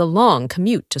offsets the long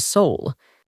commute to Seoul.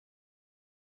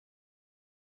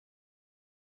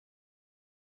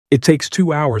 It takes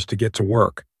 2 hours to get to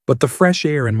work, but the fresh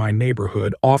air in my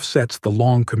neighborhood offsets the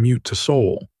long commute to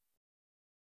Seoul.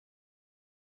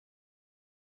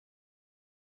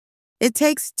 It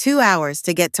takes 2 hours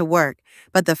to get to work,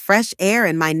 but the fresh air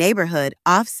in my neighborhood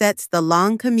offsets the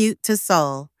long commute to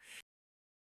Seoul.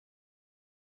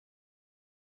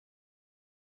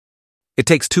 It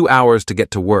takes 2 hours to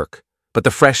get to work, but the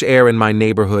fresh air in my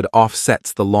neighborhood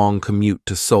offsets the long commute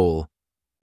to Seoul.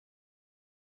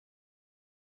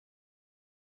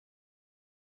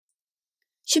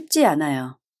 쉽지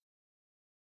않아요.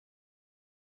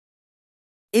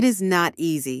 It is not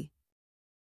easy.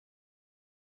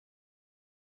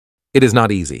 It is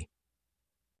not easy.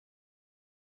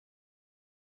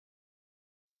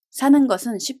 사는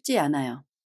것은 쉽지 않아요.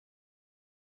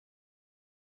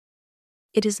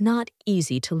 It is not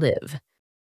easy to live.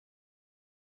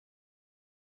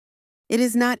 It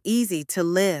is not easy to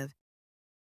live.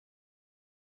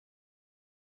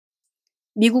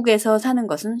 미국에서 사는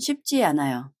것은 쉽지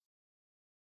않아요.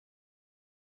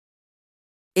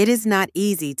 It is not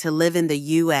easy to live in the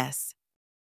U.S.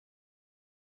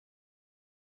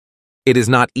 It is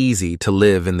not easy to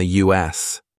live in the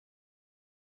U.S.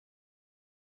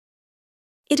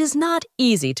 It is not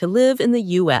easy to live in the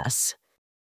U.S.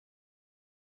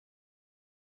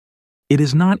 It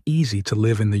is not easy to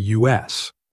live in the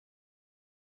U.S.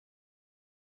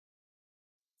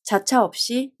 자차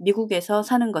없이 미국에서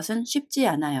사는 것은 쉽지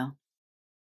않아요.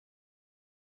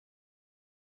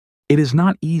 It is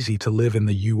not easy to live in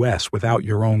the U.S. without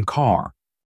your own car.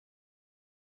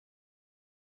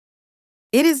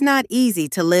 It is not easy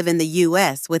to live in the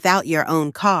U.S. without your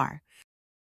own car.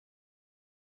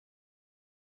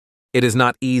 It is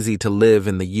not easy to live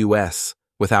in the U.S.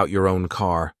 without your own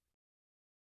car.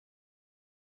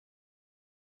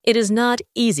 It is not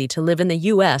easy to live in the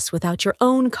U.S. without your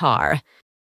own car.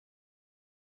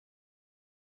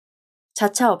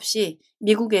 자차 없이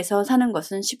미국에서 사는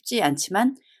것은 쉽지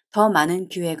않지만 더 많은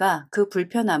기회가 그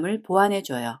불편함을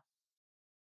보완해줘요.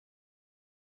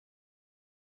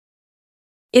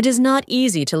 It is not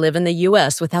easy to live in the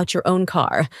U.S. without your own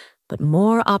car, but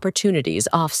more opportunities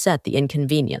offset the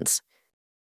inconvenience.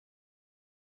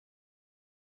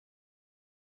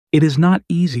 It is not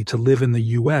easy to live in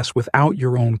the U.S. without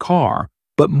your own car,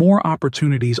 but more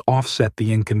opportunities offset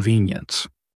the inconvenience.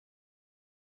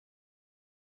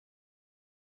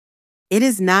 It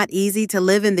is not easy to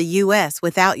live in the U.S.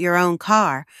 without your own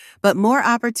car, but more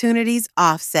opportunities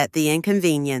offset the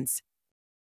inconvenience.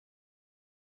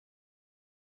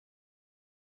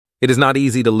 It is not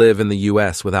easy to live in the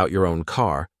U.S. without your own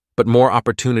car, but more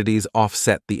opportunities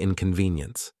offset the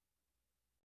inconvenience.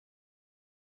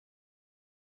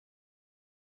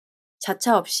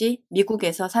 자차 없이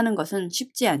미국에서 사는 것은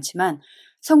쉽지 않지만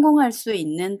성공할 수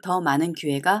있는 더 많은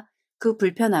기회가 그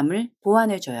불편함을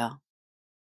보완해줘요.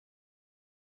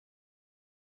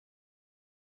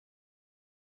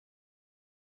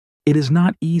 It is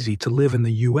not easy to live in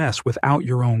the U.S. without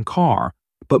your own car,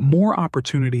 but more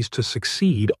opportunities to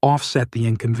succeed offset the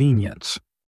inconvenience.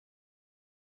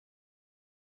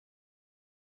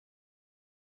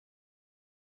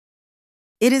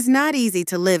 It is not easy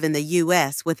to live in the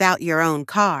U.S. without your own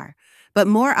car, but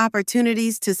more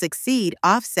opportunities to succeed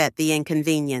offset the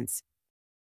inconvenience.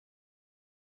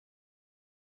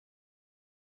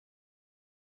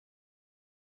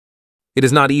 It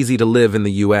is not easy to live in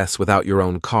the U.S. without your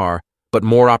own car, but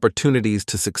more opportunities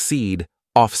to succeed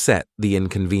offset the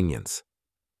inconvenience.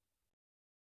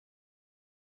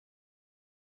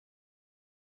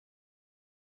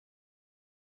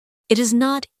 It is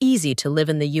not easy to live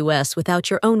in the U.S. without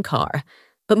your own car,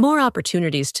 but more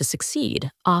opportunities to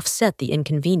succeed offset the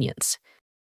inconvenience.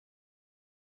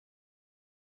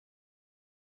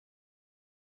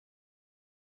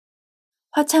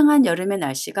 화창한 여름의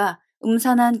날씨가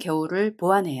음산한 겨울을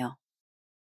보완해요.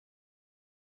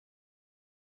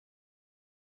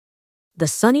 The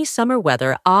sunny summer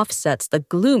weather offsets the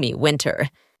gloomy winter.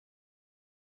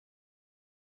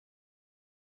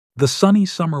 The sunny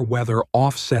summer weather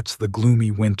offsets the gloomy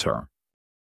winter.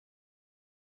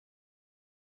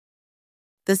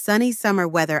 The sunny summer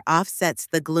weather offsets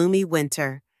the gloomy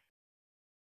winter.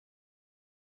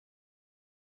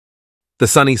 The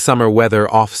sunny summer weather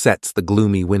offsets the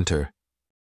gloomy winter.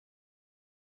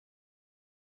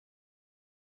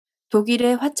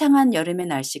 독일의 화창한 여름의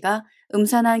날씨가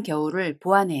음산한 겨울을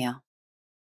보완해요.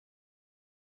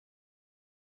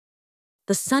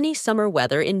 The sunny summer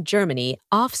weather in Germany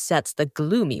offsets the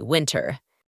gloomy winter.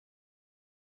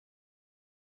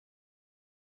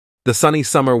 The sunny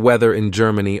summer weather in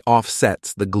Germany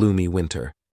offsets the gloomy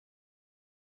winter.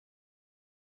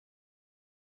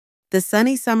 The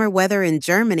sunny summer weather in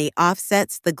Germany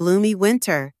offsets the gloomy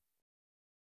winter.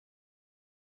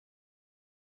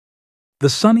 The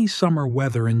sunny summer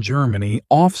weather in Germany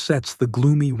offsets the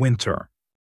gloomy winter.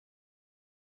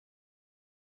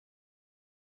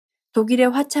 독일의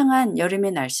화창한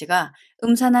여름의 날씨가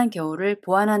음산한 겨울을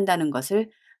보완한다는 것을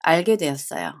알게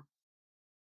되었어요.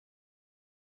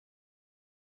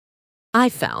 I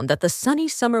found that the sunny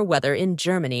summer weather in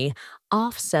Germany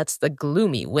offsets the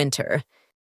gloomy winter.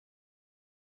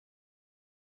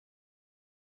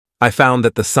 I found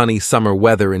that the sunny summer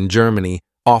weather in Germany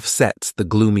offsets the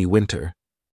gloomy winter.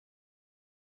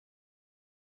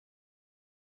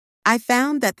 I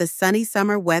found that the sunny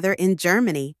summer weather in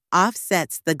Germany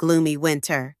offsets the gloomy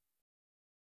winter.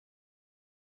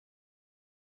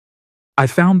 I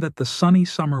found that the sunny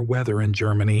summer weather in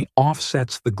Germany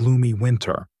offsets the gloomy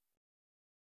winter.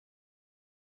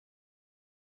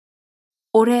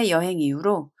 올해 여행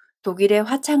이후로 독일의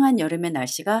화창한 여름의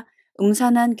날씨가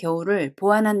음산한 겨울을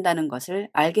보완한다는 것을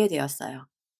알게 되었어요.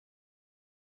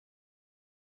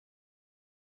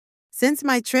 Since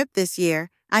my trip this year,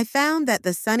 I found that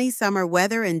the sunny summer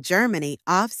weather in Germany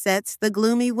offsets the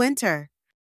gloomy winter.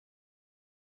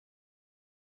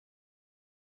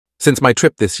 Since my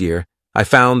trip this year, I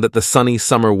found that the sunny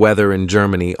summer weather in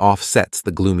Germany offsets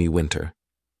the gloomy winter.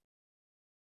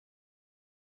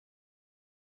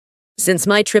 Since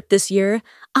my trip this year,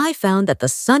 I found that the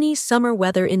sunny summer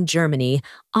weather in Germany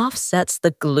offsets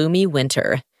the gloomy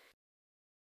winter.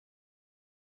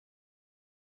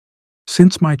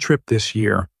 Since my trip this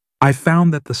year, I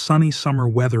found that the sunny summer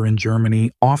weather in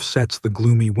Germany offsets the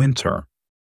gloomy winter.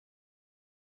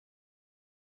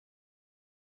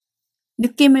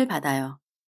 느낌을 받아요.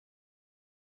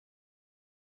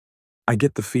 I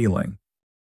get the feeling.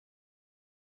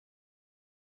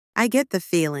 I get the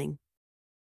feeling.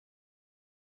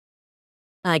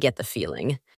 I get the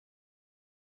feeling.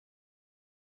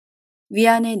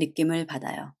 위안의 느낌을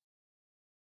받아요.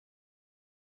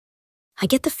 I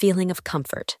get the feeling of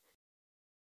comfort.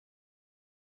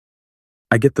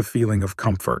 I get the feeling of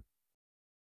comfort.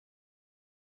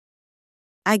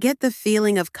 I get the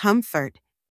feeling of comfort.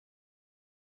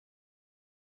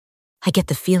 I get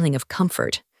the feeling of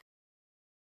comfort.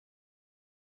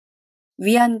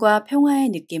 위안과 평화의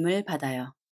느낌을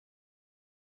받아요.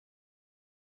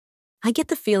 I get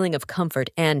the feeling of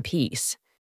comfort and peace.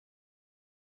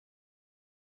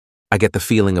 I get the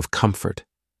feeling of comfort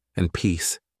and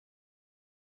peace.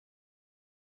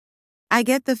 I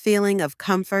get the feeling of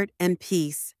comfort and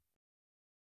peace.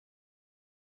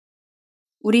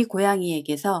 우리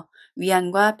고양이에게서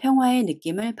위안과 평화의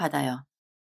느낌을 받아요.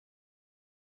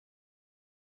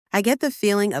 I get the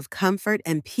feeling of comfort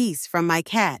and peace from my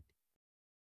cat.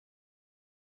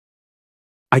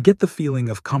 I get the feeling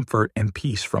of comfort and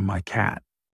peace from my cat.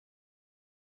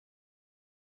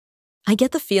 I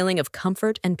get the feeling of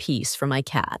comfort and peace from my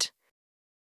cat.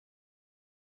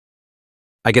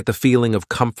 I get the feeling of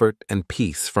comfort and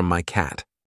peace from my cat.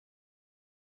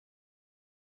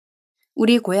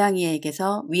 우리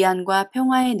고양이에게서 위안과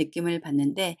평화의 느낌을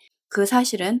받는데 그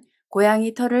사실은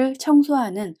고양이 털을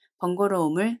청소하는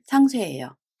번거로움을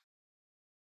상쇄해요.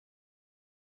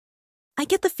 I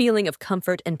get the feeling of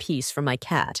comfort and peace from my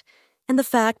cat, and the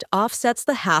fact offsets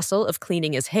the hassle of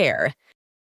cleaning his hair.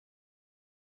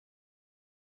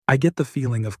 I get the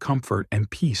feeling of comfort and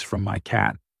peace from my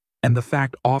cat, and the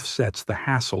fact offsets the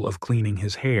hassle of cleaning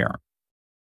his hair.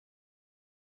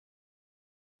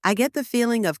 I get the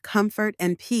feeling of comfort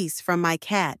and peace from my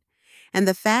cat, and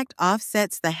the fact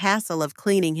offsets the hassle of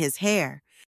cleaning his hair.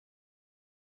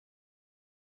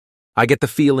 I get the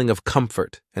feeling of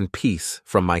comfort and peace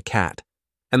from my cat,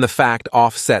 and the fact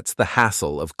offsets the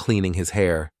hassle of cleaning his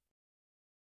hair.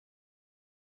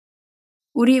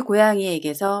 우리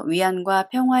고양이에게서 위안과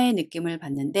평화의 느낌을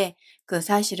받는데 그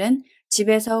사실은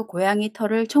집에서 고양이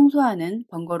털을 청소하는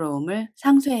번거로움을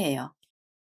상쇄해요.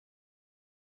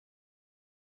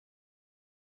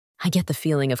 I get the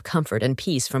feeling of comfort and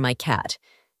peace from my cat,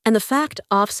 and the fact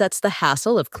offsets the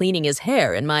hassle of cleaning his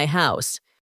hair in my house.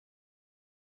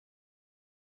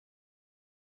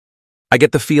 I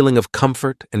get the feeling of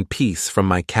comfort and peace from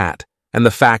my cat, and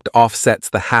the fact offsets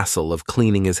the hassle of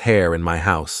cleaning his hair in my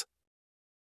house.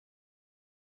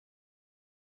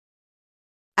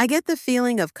 I get the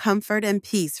feeling of comfort and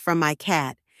peace from my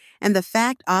cat, and the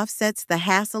fact offsets the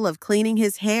hassle of cleaning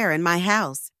his hair in my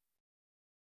house.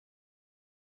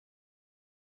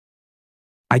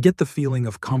 I get the feeling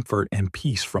of comfort and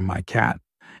peace from my cat,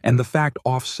 and the fact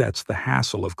offsets the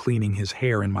hassle of cleaning his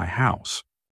hair in my house.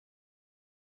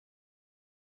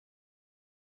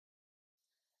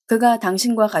 그가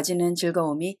당신과 가지는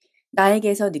즐거움이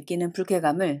나에게서 느끼는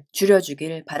불쾌감을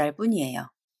줄여주길 바랄 뿐이에요.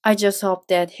 I just hope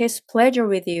that his pleasure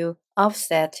with you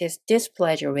offsets his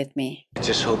displeasure with me. I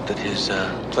just hope that his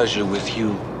pleasure with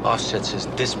you offsets his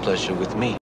displeasure with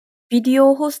me.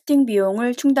 비디오 호스팅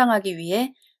비용을 충당하기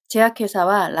위해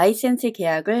제약회사와 라이센스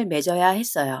계약을 맺어야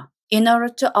했어요. In order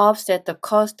to offset the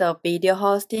cost of video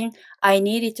hosting, I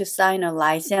needed to sign a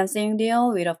licensing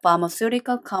deal with a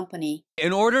pharmaceutical company.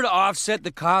 In order to offset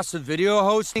the cost of video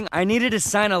hosting, I needed to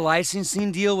sign a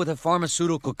licensing deal with a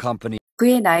pharmaceutical company.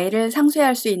 그의 나이를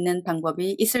상쇄할 수 있는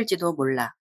방법이 있을지도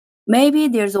몰라. Maybe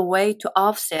there's a way to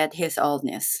offset his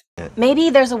oldness.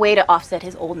 Maybe there's a way to offset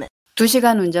his oldness.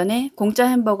 2시간 운전에 공짜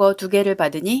햄버거 2개를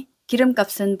받으니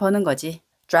기름값은 버는 거지.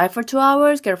 Drive for 2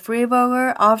 hours, get a free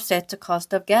burger, offset the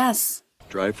cost of gas.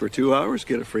 Drive for 2 hours,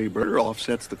 get a free burger,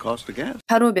 offsets the cost of gas.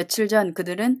 바로 며칠 전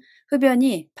그들은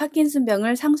흡연이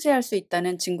파킨슨병을 상쇄할 수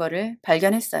있다는 증거를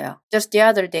발견했어요. Just the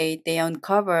other day, they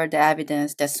uncovered the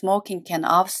evidence that smoking can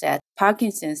offset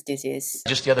Parkinson's disease.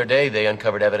 Just the other day, they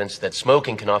uncovered evidence that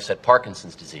smoking can offset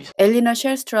Parkinson's disease. 엘리너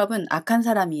쉘스트럽은 악한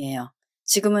사람이에요.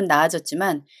 지금은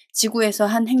나아졌지만 지구에서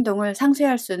한 행동을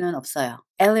상쇄할 수는 없어요.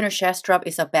 Eleanor Shellstrop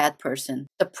is a bad person.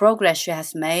 The progress she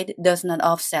has made does not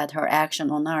offset her action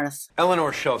on Earth.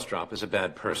 Eleanor Shellstrop is a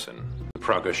bad person. The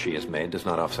progress she has made does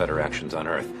not offset her actions on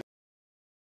Earth.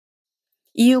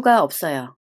 이유가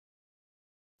없어요.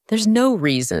 There's no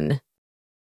reason.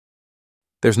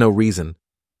 There's no reason.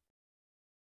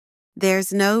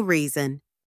 There's no reason.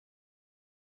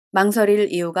 망설일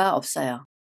이유가 없어요.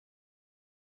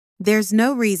 There's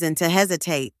no reason to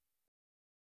hesitate.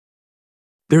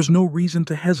 There's no reason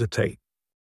to hesitate.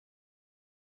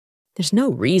 There's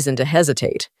no reason to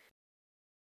hesitate.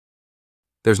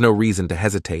 There's no reason to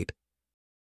hesitate.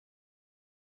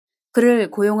 그를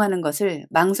고용하는 것을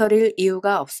망설일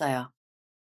이유가 없어요.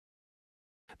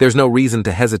 There's no reason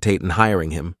to hesitate in hiring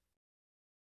him.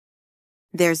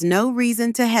 There's no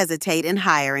reason to hesitate in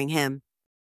hiring him.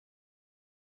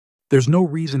 There's no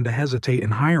reason to hesitate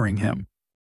in hiring him.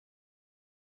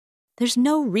 There's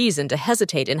no reason to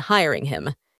hesitate in hiring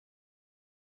him.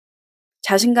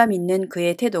 자신감 있는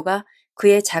그의 태도가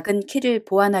그의 작은 키를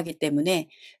보완하기 때문에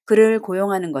그를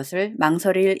고용하는 것을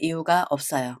망설일 이유가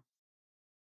없어요.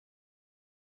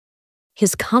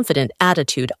 His confident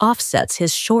attitude offsets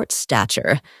his short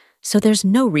stature, so there's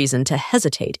no reason to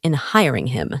hesitate in hiring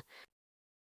him.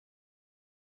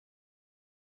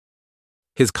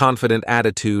 His confident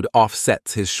attitude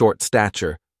offsets his short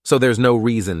stature, so there's no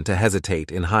reason to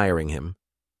hesitate in hiring him.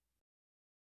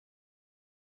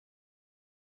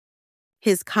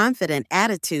 His confident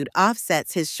attitude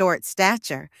offsets his short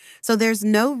stature, so there's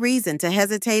no reason to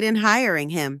hesitate in hiring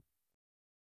him.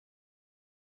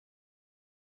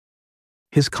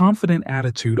 His confident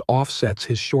attitude offsets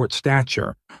his short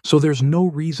stature, so there's no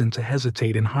reason to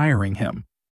hesitate in hiring him.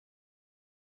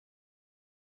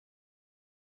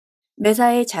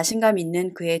 매사에 자신감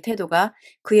있는 그의 태도가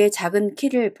그의 작은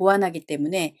키를 보완하기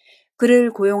때문에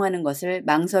그를 고용하는 것을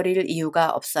망설일 이유가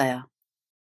없어요.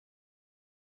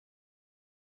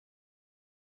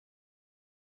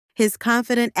 His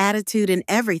confident attitude in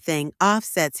everything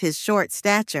offsets his short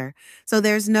stature, so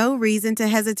there's no reason to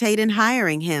hesitate in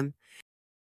hiring him.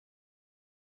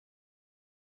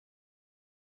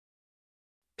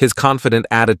 His confident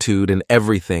attitude in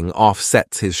everything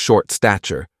offsets his short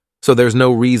stature, so there's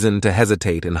no reason to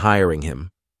hesitate in hiring him.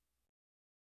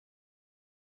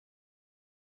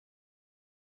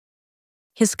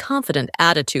 His confident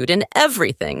attitude in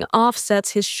everything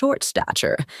offsets his short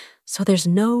stature, so there's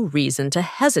no reason to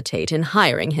hesitate in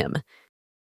hiring him.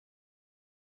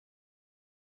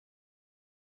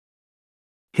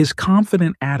 His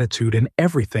confident attitude in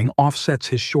everything offsets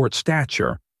his short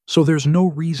stature, so there's no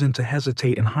reason to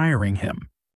hesitate in hiring him.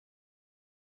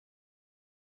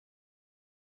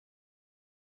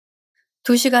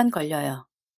 2시간 걸려요.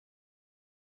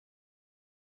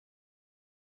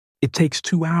 It takes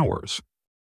 2 hours.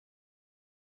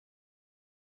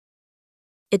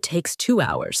 It takes 2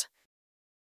 hours.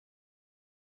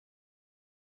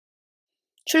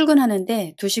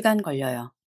 출근하는데 2시간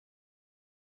걸려요.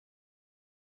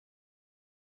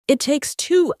 It takes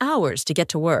 2 hours to get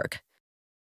to work.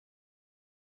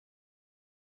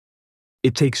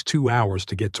 It takes 2 hours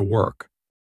to get to work.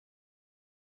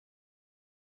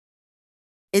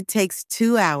 It takes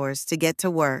 2 hours to get to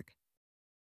work.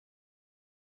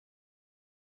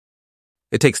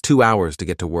 It takes 2 hours to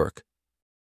get to work.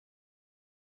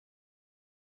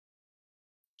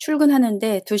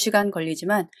 출근하는데 2시간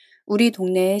걸리지만 우리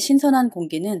동네의 신선한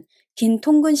공기는 긴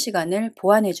통근 시간을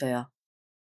보완해줘요.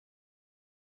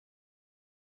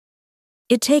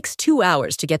 It takes 2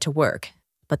 hours to get to work,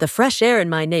 but the fresh air in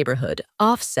my neighborhood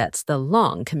offsets the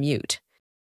long commute.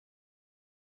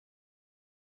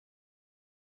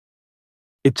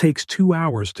 It takes 2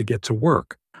 hours to get to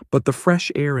work, but the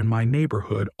fresh air in my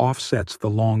neighborhood offsets the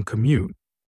long commute.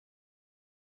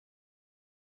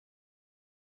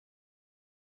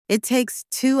 It takes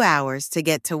 2 hours to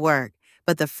get to work,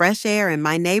 but the fresh air in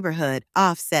my neighborhood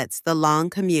offsets the long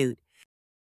commute.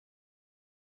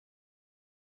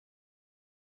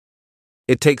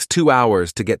 It takes 2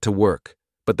 hours to get to work,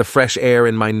 but the fresh air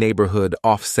in my neighborhood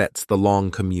offsets the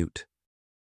long commute.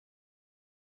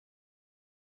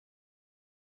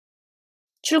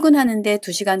 출근하는데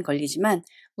 2시간 걸리지만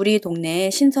우리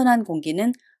동네의 신선한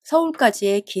공기는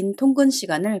서울까지의 긴 통근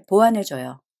시간을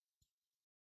보완해줘요.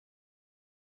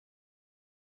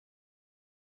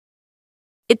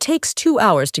 It takes 2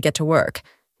 hours to get to work,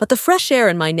 but the fresh air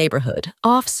in my neighborhood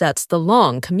offsets the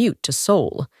long commute to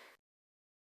Seoul.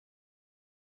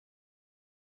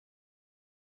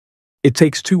 It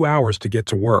takes 2 hours to get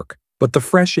to work, but the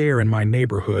fresh air in my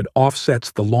neighborhood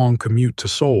offsets the long commute to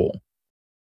Seoul.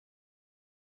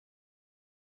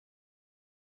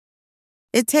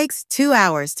 It takes 2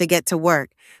 hours to get to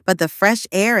work, but the fresh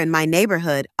air in my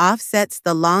neighborhood offsets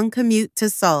the long commute to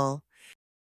Seoul.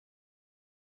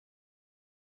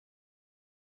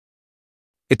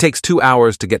 It takes 2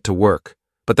 hours to get to work,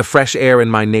 but the fresh air in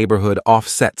my neighborhood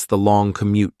offsets the long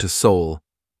commute to Seoul.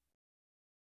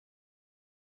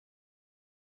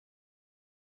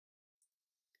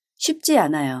 쉽지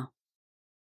않아요.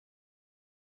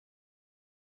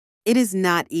 It is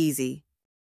not easy.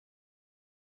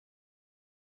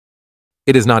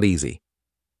 It is not easy.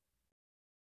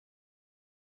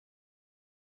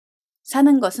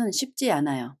 사는 것은 쉽지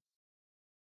않아요.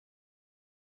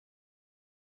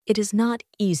 It is not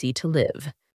easy to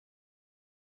live.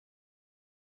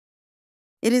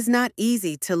 It is not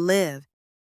easy to live.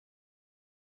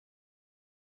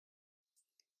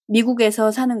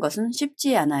 미국에서 사는 것은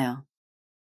쉽지 않아요.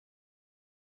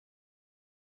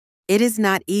 It is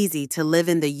not easy to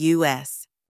live in the U.S.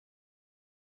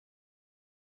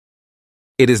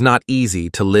 It is not easy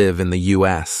to live in the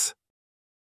U.S.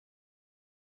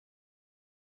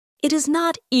 It is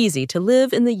not easy to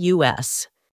live in the U.S.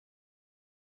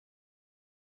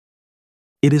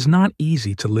 It is not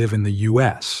easy to live in the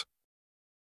U.S.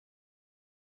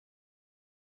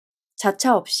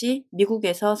 자차 없이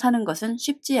미국에서 사는 것은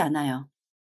쉽지 않아요.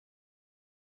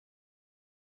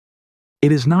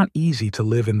 It is not easy to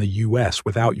live in the U.S.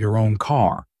 without your own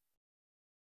car.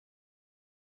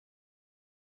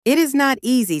 It is not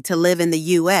easy to live in the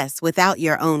U.S. without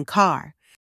your own car.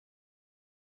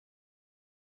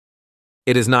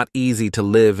 It is not easy to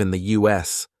live in the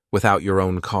U.S. without your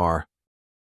own car.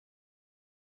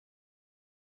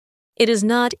 It is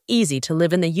not easy to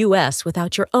live in the U.S.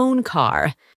 without your own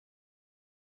car.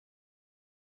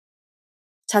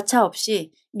 자차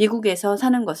없이 미국에서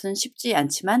사는 것은 쉽지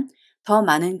않지만 더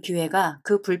많은 기회가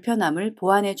그 불편함을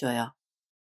보완해줘요.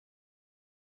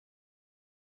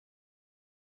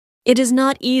 It is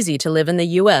not easy to live in the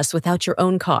U.S. without your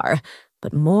own car,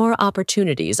 but more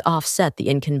opportunities offset the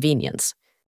inconvenience.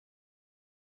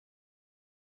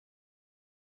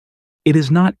 It is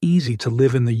not easy to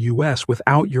live in the U.S.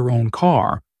 without your own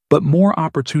car, but more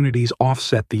opportunities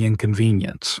offset the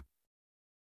inconvenience.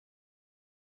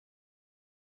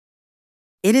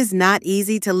 It is not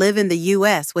easy to live in the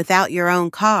U.S. without your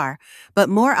own car, but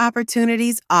more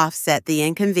opportunities offset the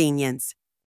inconvenience.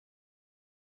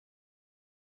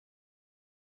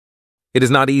 It is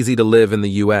not easy to live in the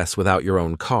U.S. without your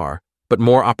own car, but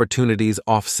more opportunities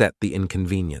offset the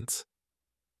inconvenience.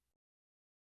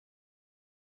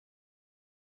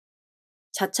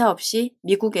 자차 없이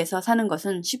미국에서 사는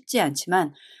것은 쉽지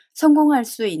않지만 성공할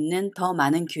수 있는 더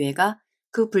많은 기회가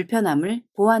그 불편함을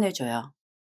보완해줘요.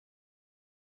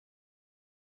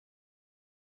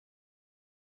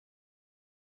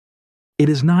 It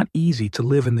is not easy to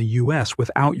live in the U.S.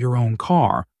 without your own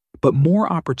car, but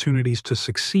more opportunities to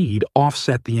succeed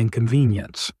offset the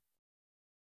inconvenience.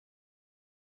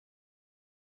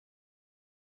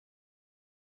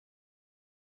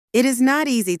 It is not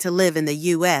easy to live in the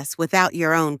U.S. without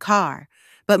your own car,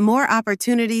 but more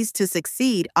opportunities to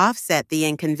succeed offset the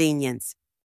inconvenience.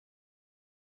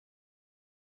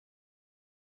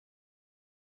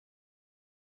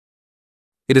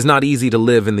 It is not easy to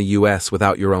live in the U.S.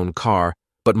 without your own car,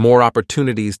 but more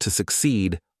opportunities to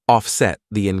succeed offset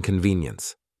the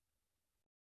inconvenience.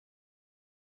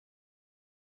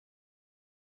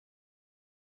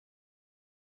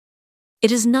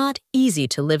 It is not easy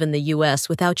to live in the U.S.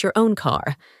 without your own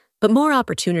car, but more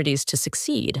opportunities to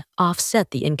succeed offset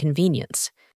the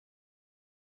inconvenience.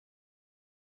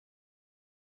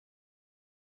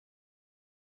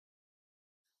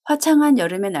 화창한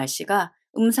여름의 날씨가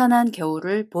음산한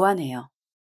겨울을 보완해요.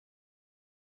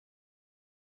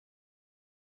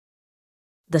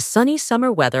 The sunny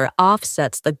summer weather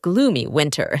offsets the gloomy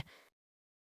winter.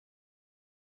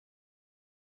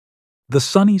 The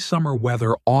sunny summer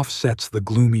weather offsets the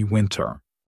gloomy winter.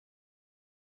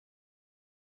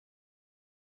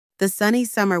 The sunny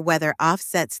summer weather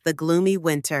offsets the gloomy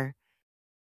winter.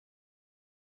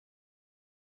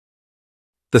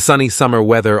 The sunny summer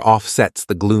weather offsets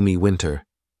the gloomy winter.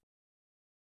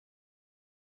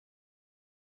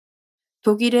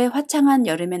 독일의 화창한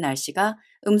여름의 날씨가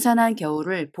음산한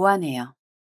겨울을 보완해요.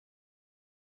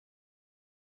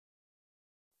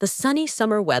 The sunny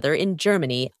summer weather in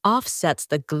Germany offsets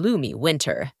the gloomy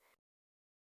winter.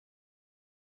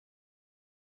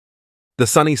 The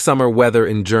sunny summer weather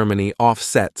in Germany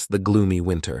offsets the gloomy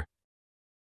winter.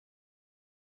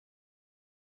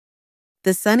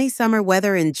 The sunny summer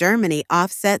weather in Germany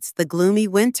offsets the gloomy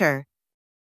winter.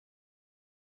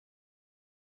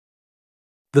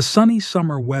 The sunny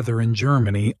summer weather in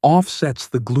Germany offsets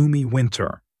the gloomy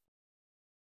winter.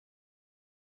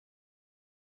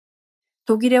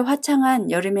 독일의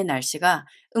화창한 여름의 날씨가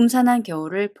음산한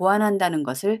겨울을 보완한다는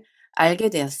것을 알게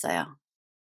되었어요.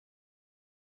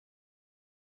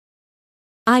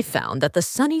 I found that the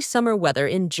sunny summer weather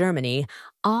in Germany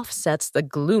offsets the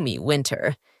gloomy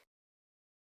winter.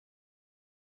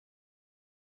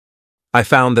 I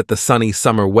found that the sunny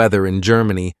summer weather in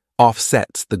Germany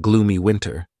offsets the gloomy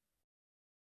winter.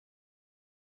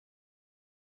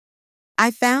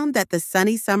 I found that the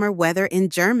sunny summer weather in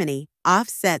Germany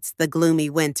offsets the gloomy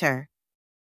winter.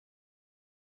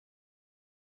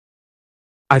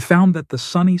 I found that the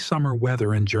sunny summer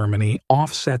weather in Germany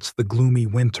offsets the gloomy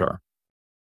winter.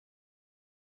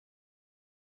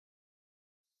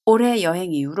 올해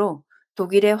여행 이후로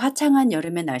독일의 화창한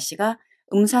여름의 날씨가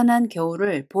음산한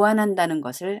겨울을 보완한다는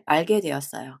것을 알게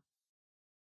되었어요.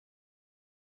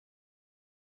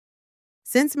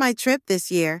 Since my trip this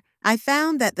year, I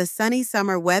found that the sunny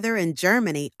summer weather in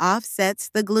Germany offsets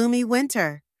the gloomy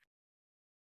winter.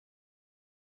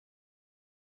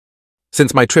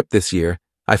 Since my trip this year,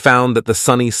 I found that the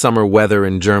sunny summer weather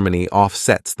in Germany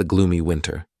offsets the gloomy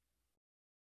winter.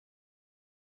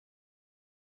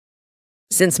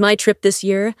 Since my trip this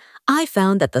year, I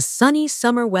found that the sunny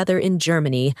summer weather in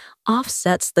Germany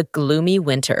offsets the gloomy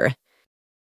winter.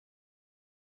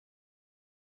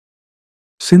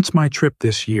 Since my trip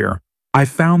this year, I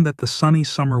found that the sunny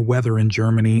summer weather in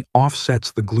Germany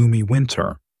offsets the gloomy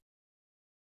winter.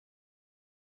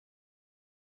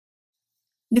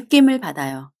 느낌을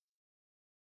받아요.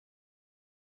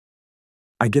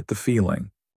 I get the feeling.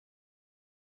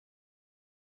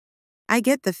 I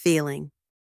get the feeling.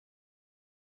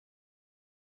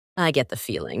 I get the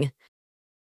feeling.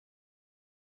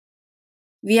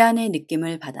 위안의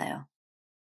느낌을 받아요.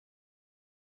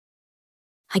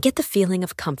 I get the feeling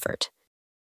of comfort.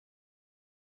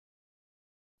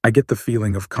 I get the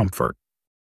feeling of comfort.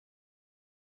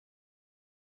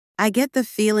 I get the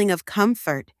feeling of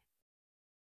comfort.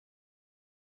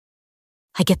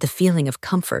 I get the feeling of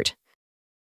comfort.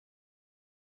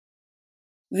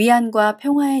 위안과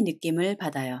평화의 느낌을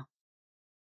받아요.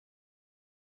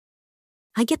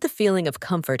 I get the feeling of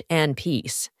comfort and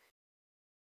peace.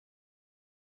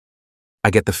 I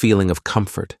get the feeling of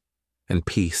comfort and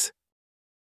peace.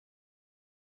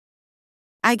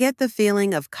 I get the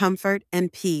feeling of comfort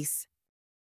and peace.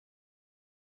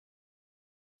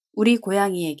 우리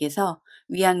고양이에게서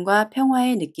위안과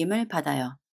평화의 느낌을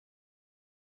받아요.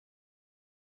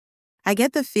 I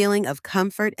get the feeling of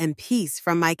comfort and peace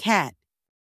from my cat.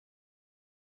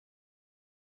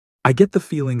 I get the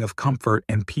feeling of comfort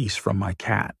and peace from my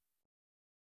cat.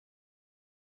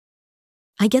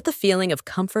 I get the feeling of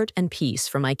comfort and peace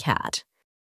from my cat.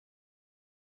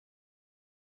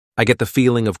 I get the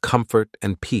feeling of comfort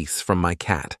and peace from my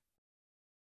cat.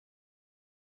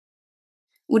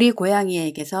 우리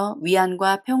고양이에게서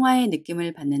위안과 평화의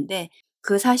느낌을 받는데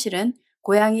그 사실은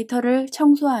고양이 털을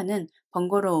청소하는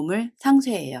번거로움을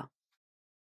상쇄해요.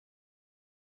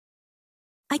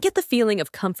 I get the feeling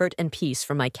of comfort and peace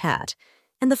from my cat,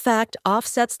 and the fact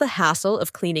offsets the hassle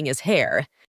of cleaning his hair.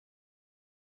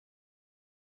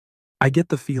 I get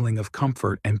the feeling of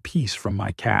comfort and peace from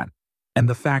my cat, and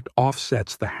the fact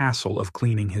offsets the hassle of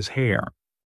cleaning his hair.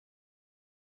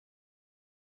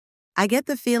 I get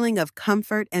the feeling of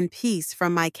comfort and peace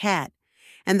from my cat,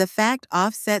 and the fact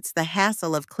offsets the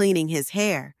hassle of cleaning his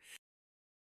hair.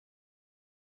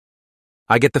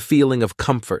 I get the feeling of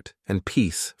comfort and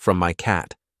peace from my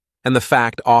cat, and the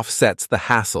fact offsets the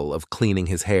hassle of cleaning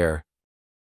his hair.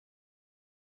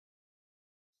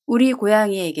 우리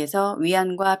고양이에게서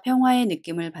위안과 평화의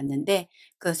느낌을 받는데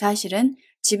그 사실은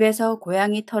집에서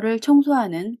고양이 털을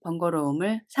청소하는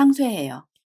번거로움을 상쇄해요.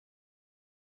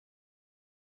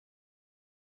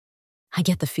 I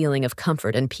get the feeling of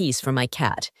comfort and peace from my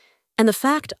cat, and the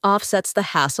fact offsets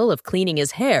the hassle of cleaning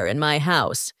his hair in my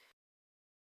house.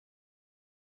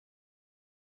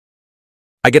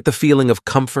 I get the feeling of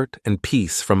comfort and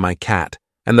peace from my cat,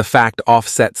 and the fact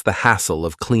offsets the hassle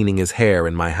of cleaning his hair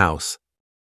in my house.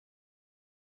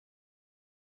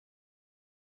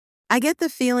 I get the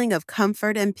feeling of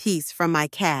comfort and peace from my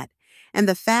cat, and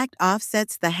the fact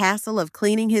offsets the hassle of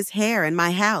cleaning his hair in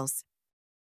my house.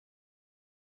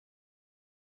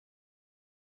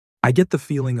 I get the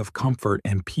feeling of comfort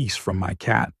and peace from my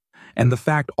cat, and the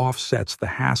fact offsets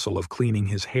the hassle of cleaning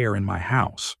his hair in my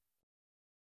house.